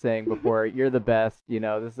 Whatever I was saying before, you're the best. You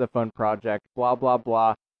know, this is a fun project. Blah, blah,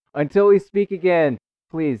 blah. Until we speak again,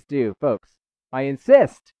 please do, folks. I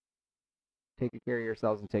insist. Take care of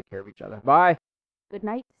yourselves and take care of each other. Bye. Good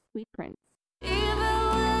night, sweet prince.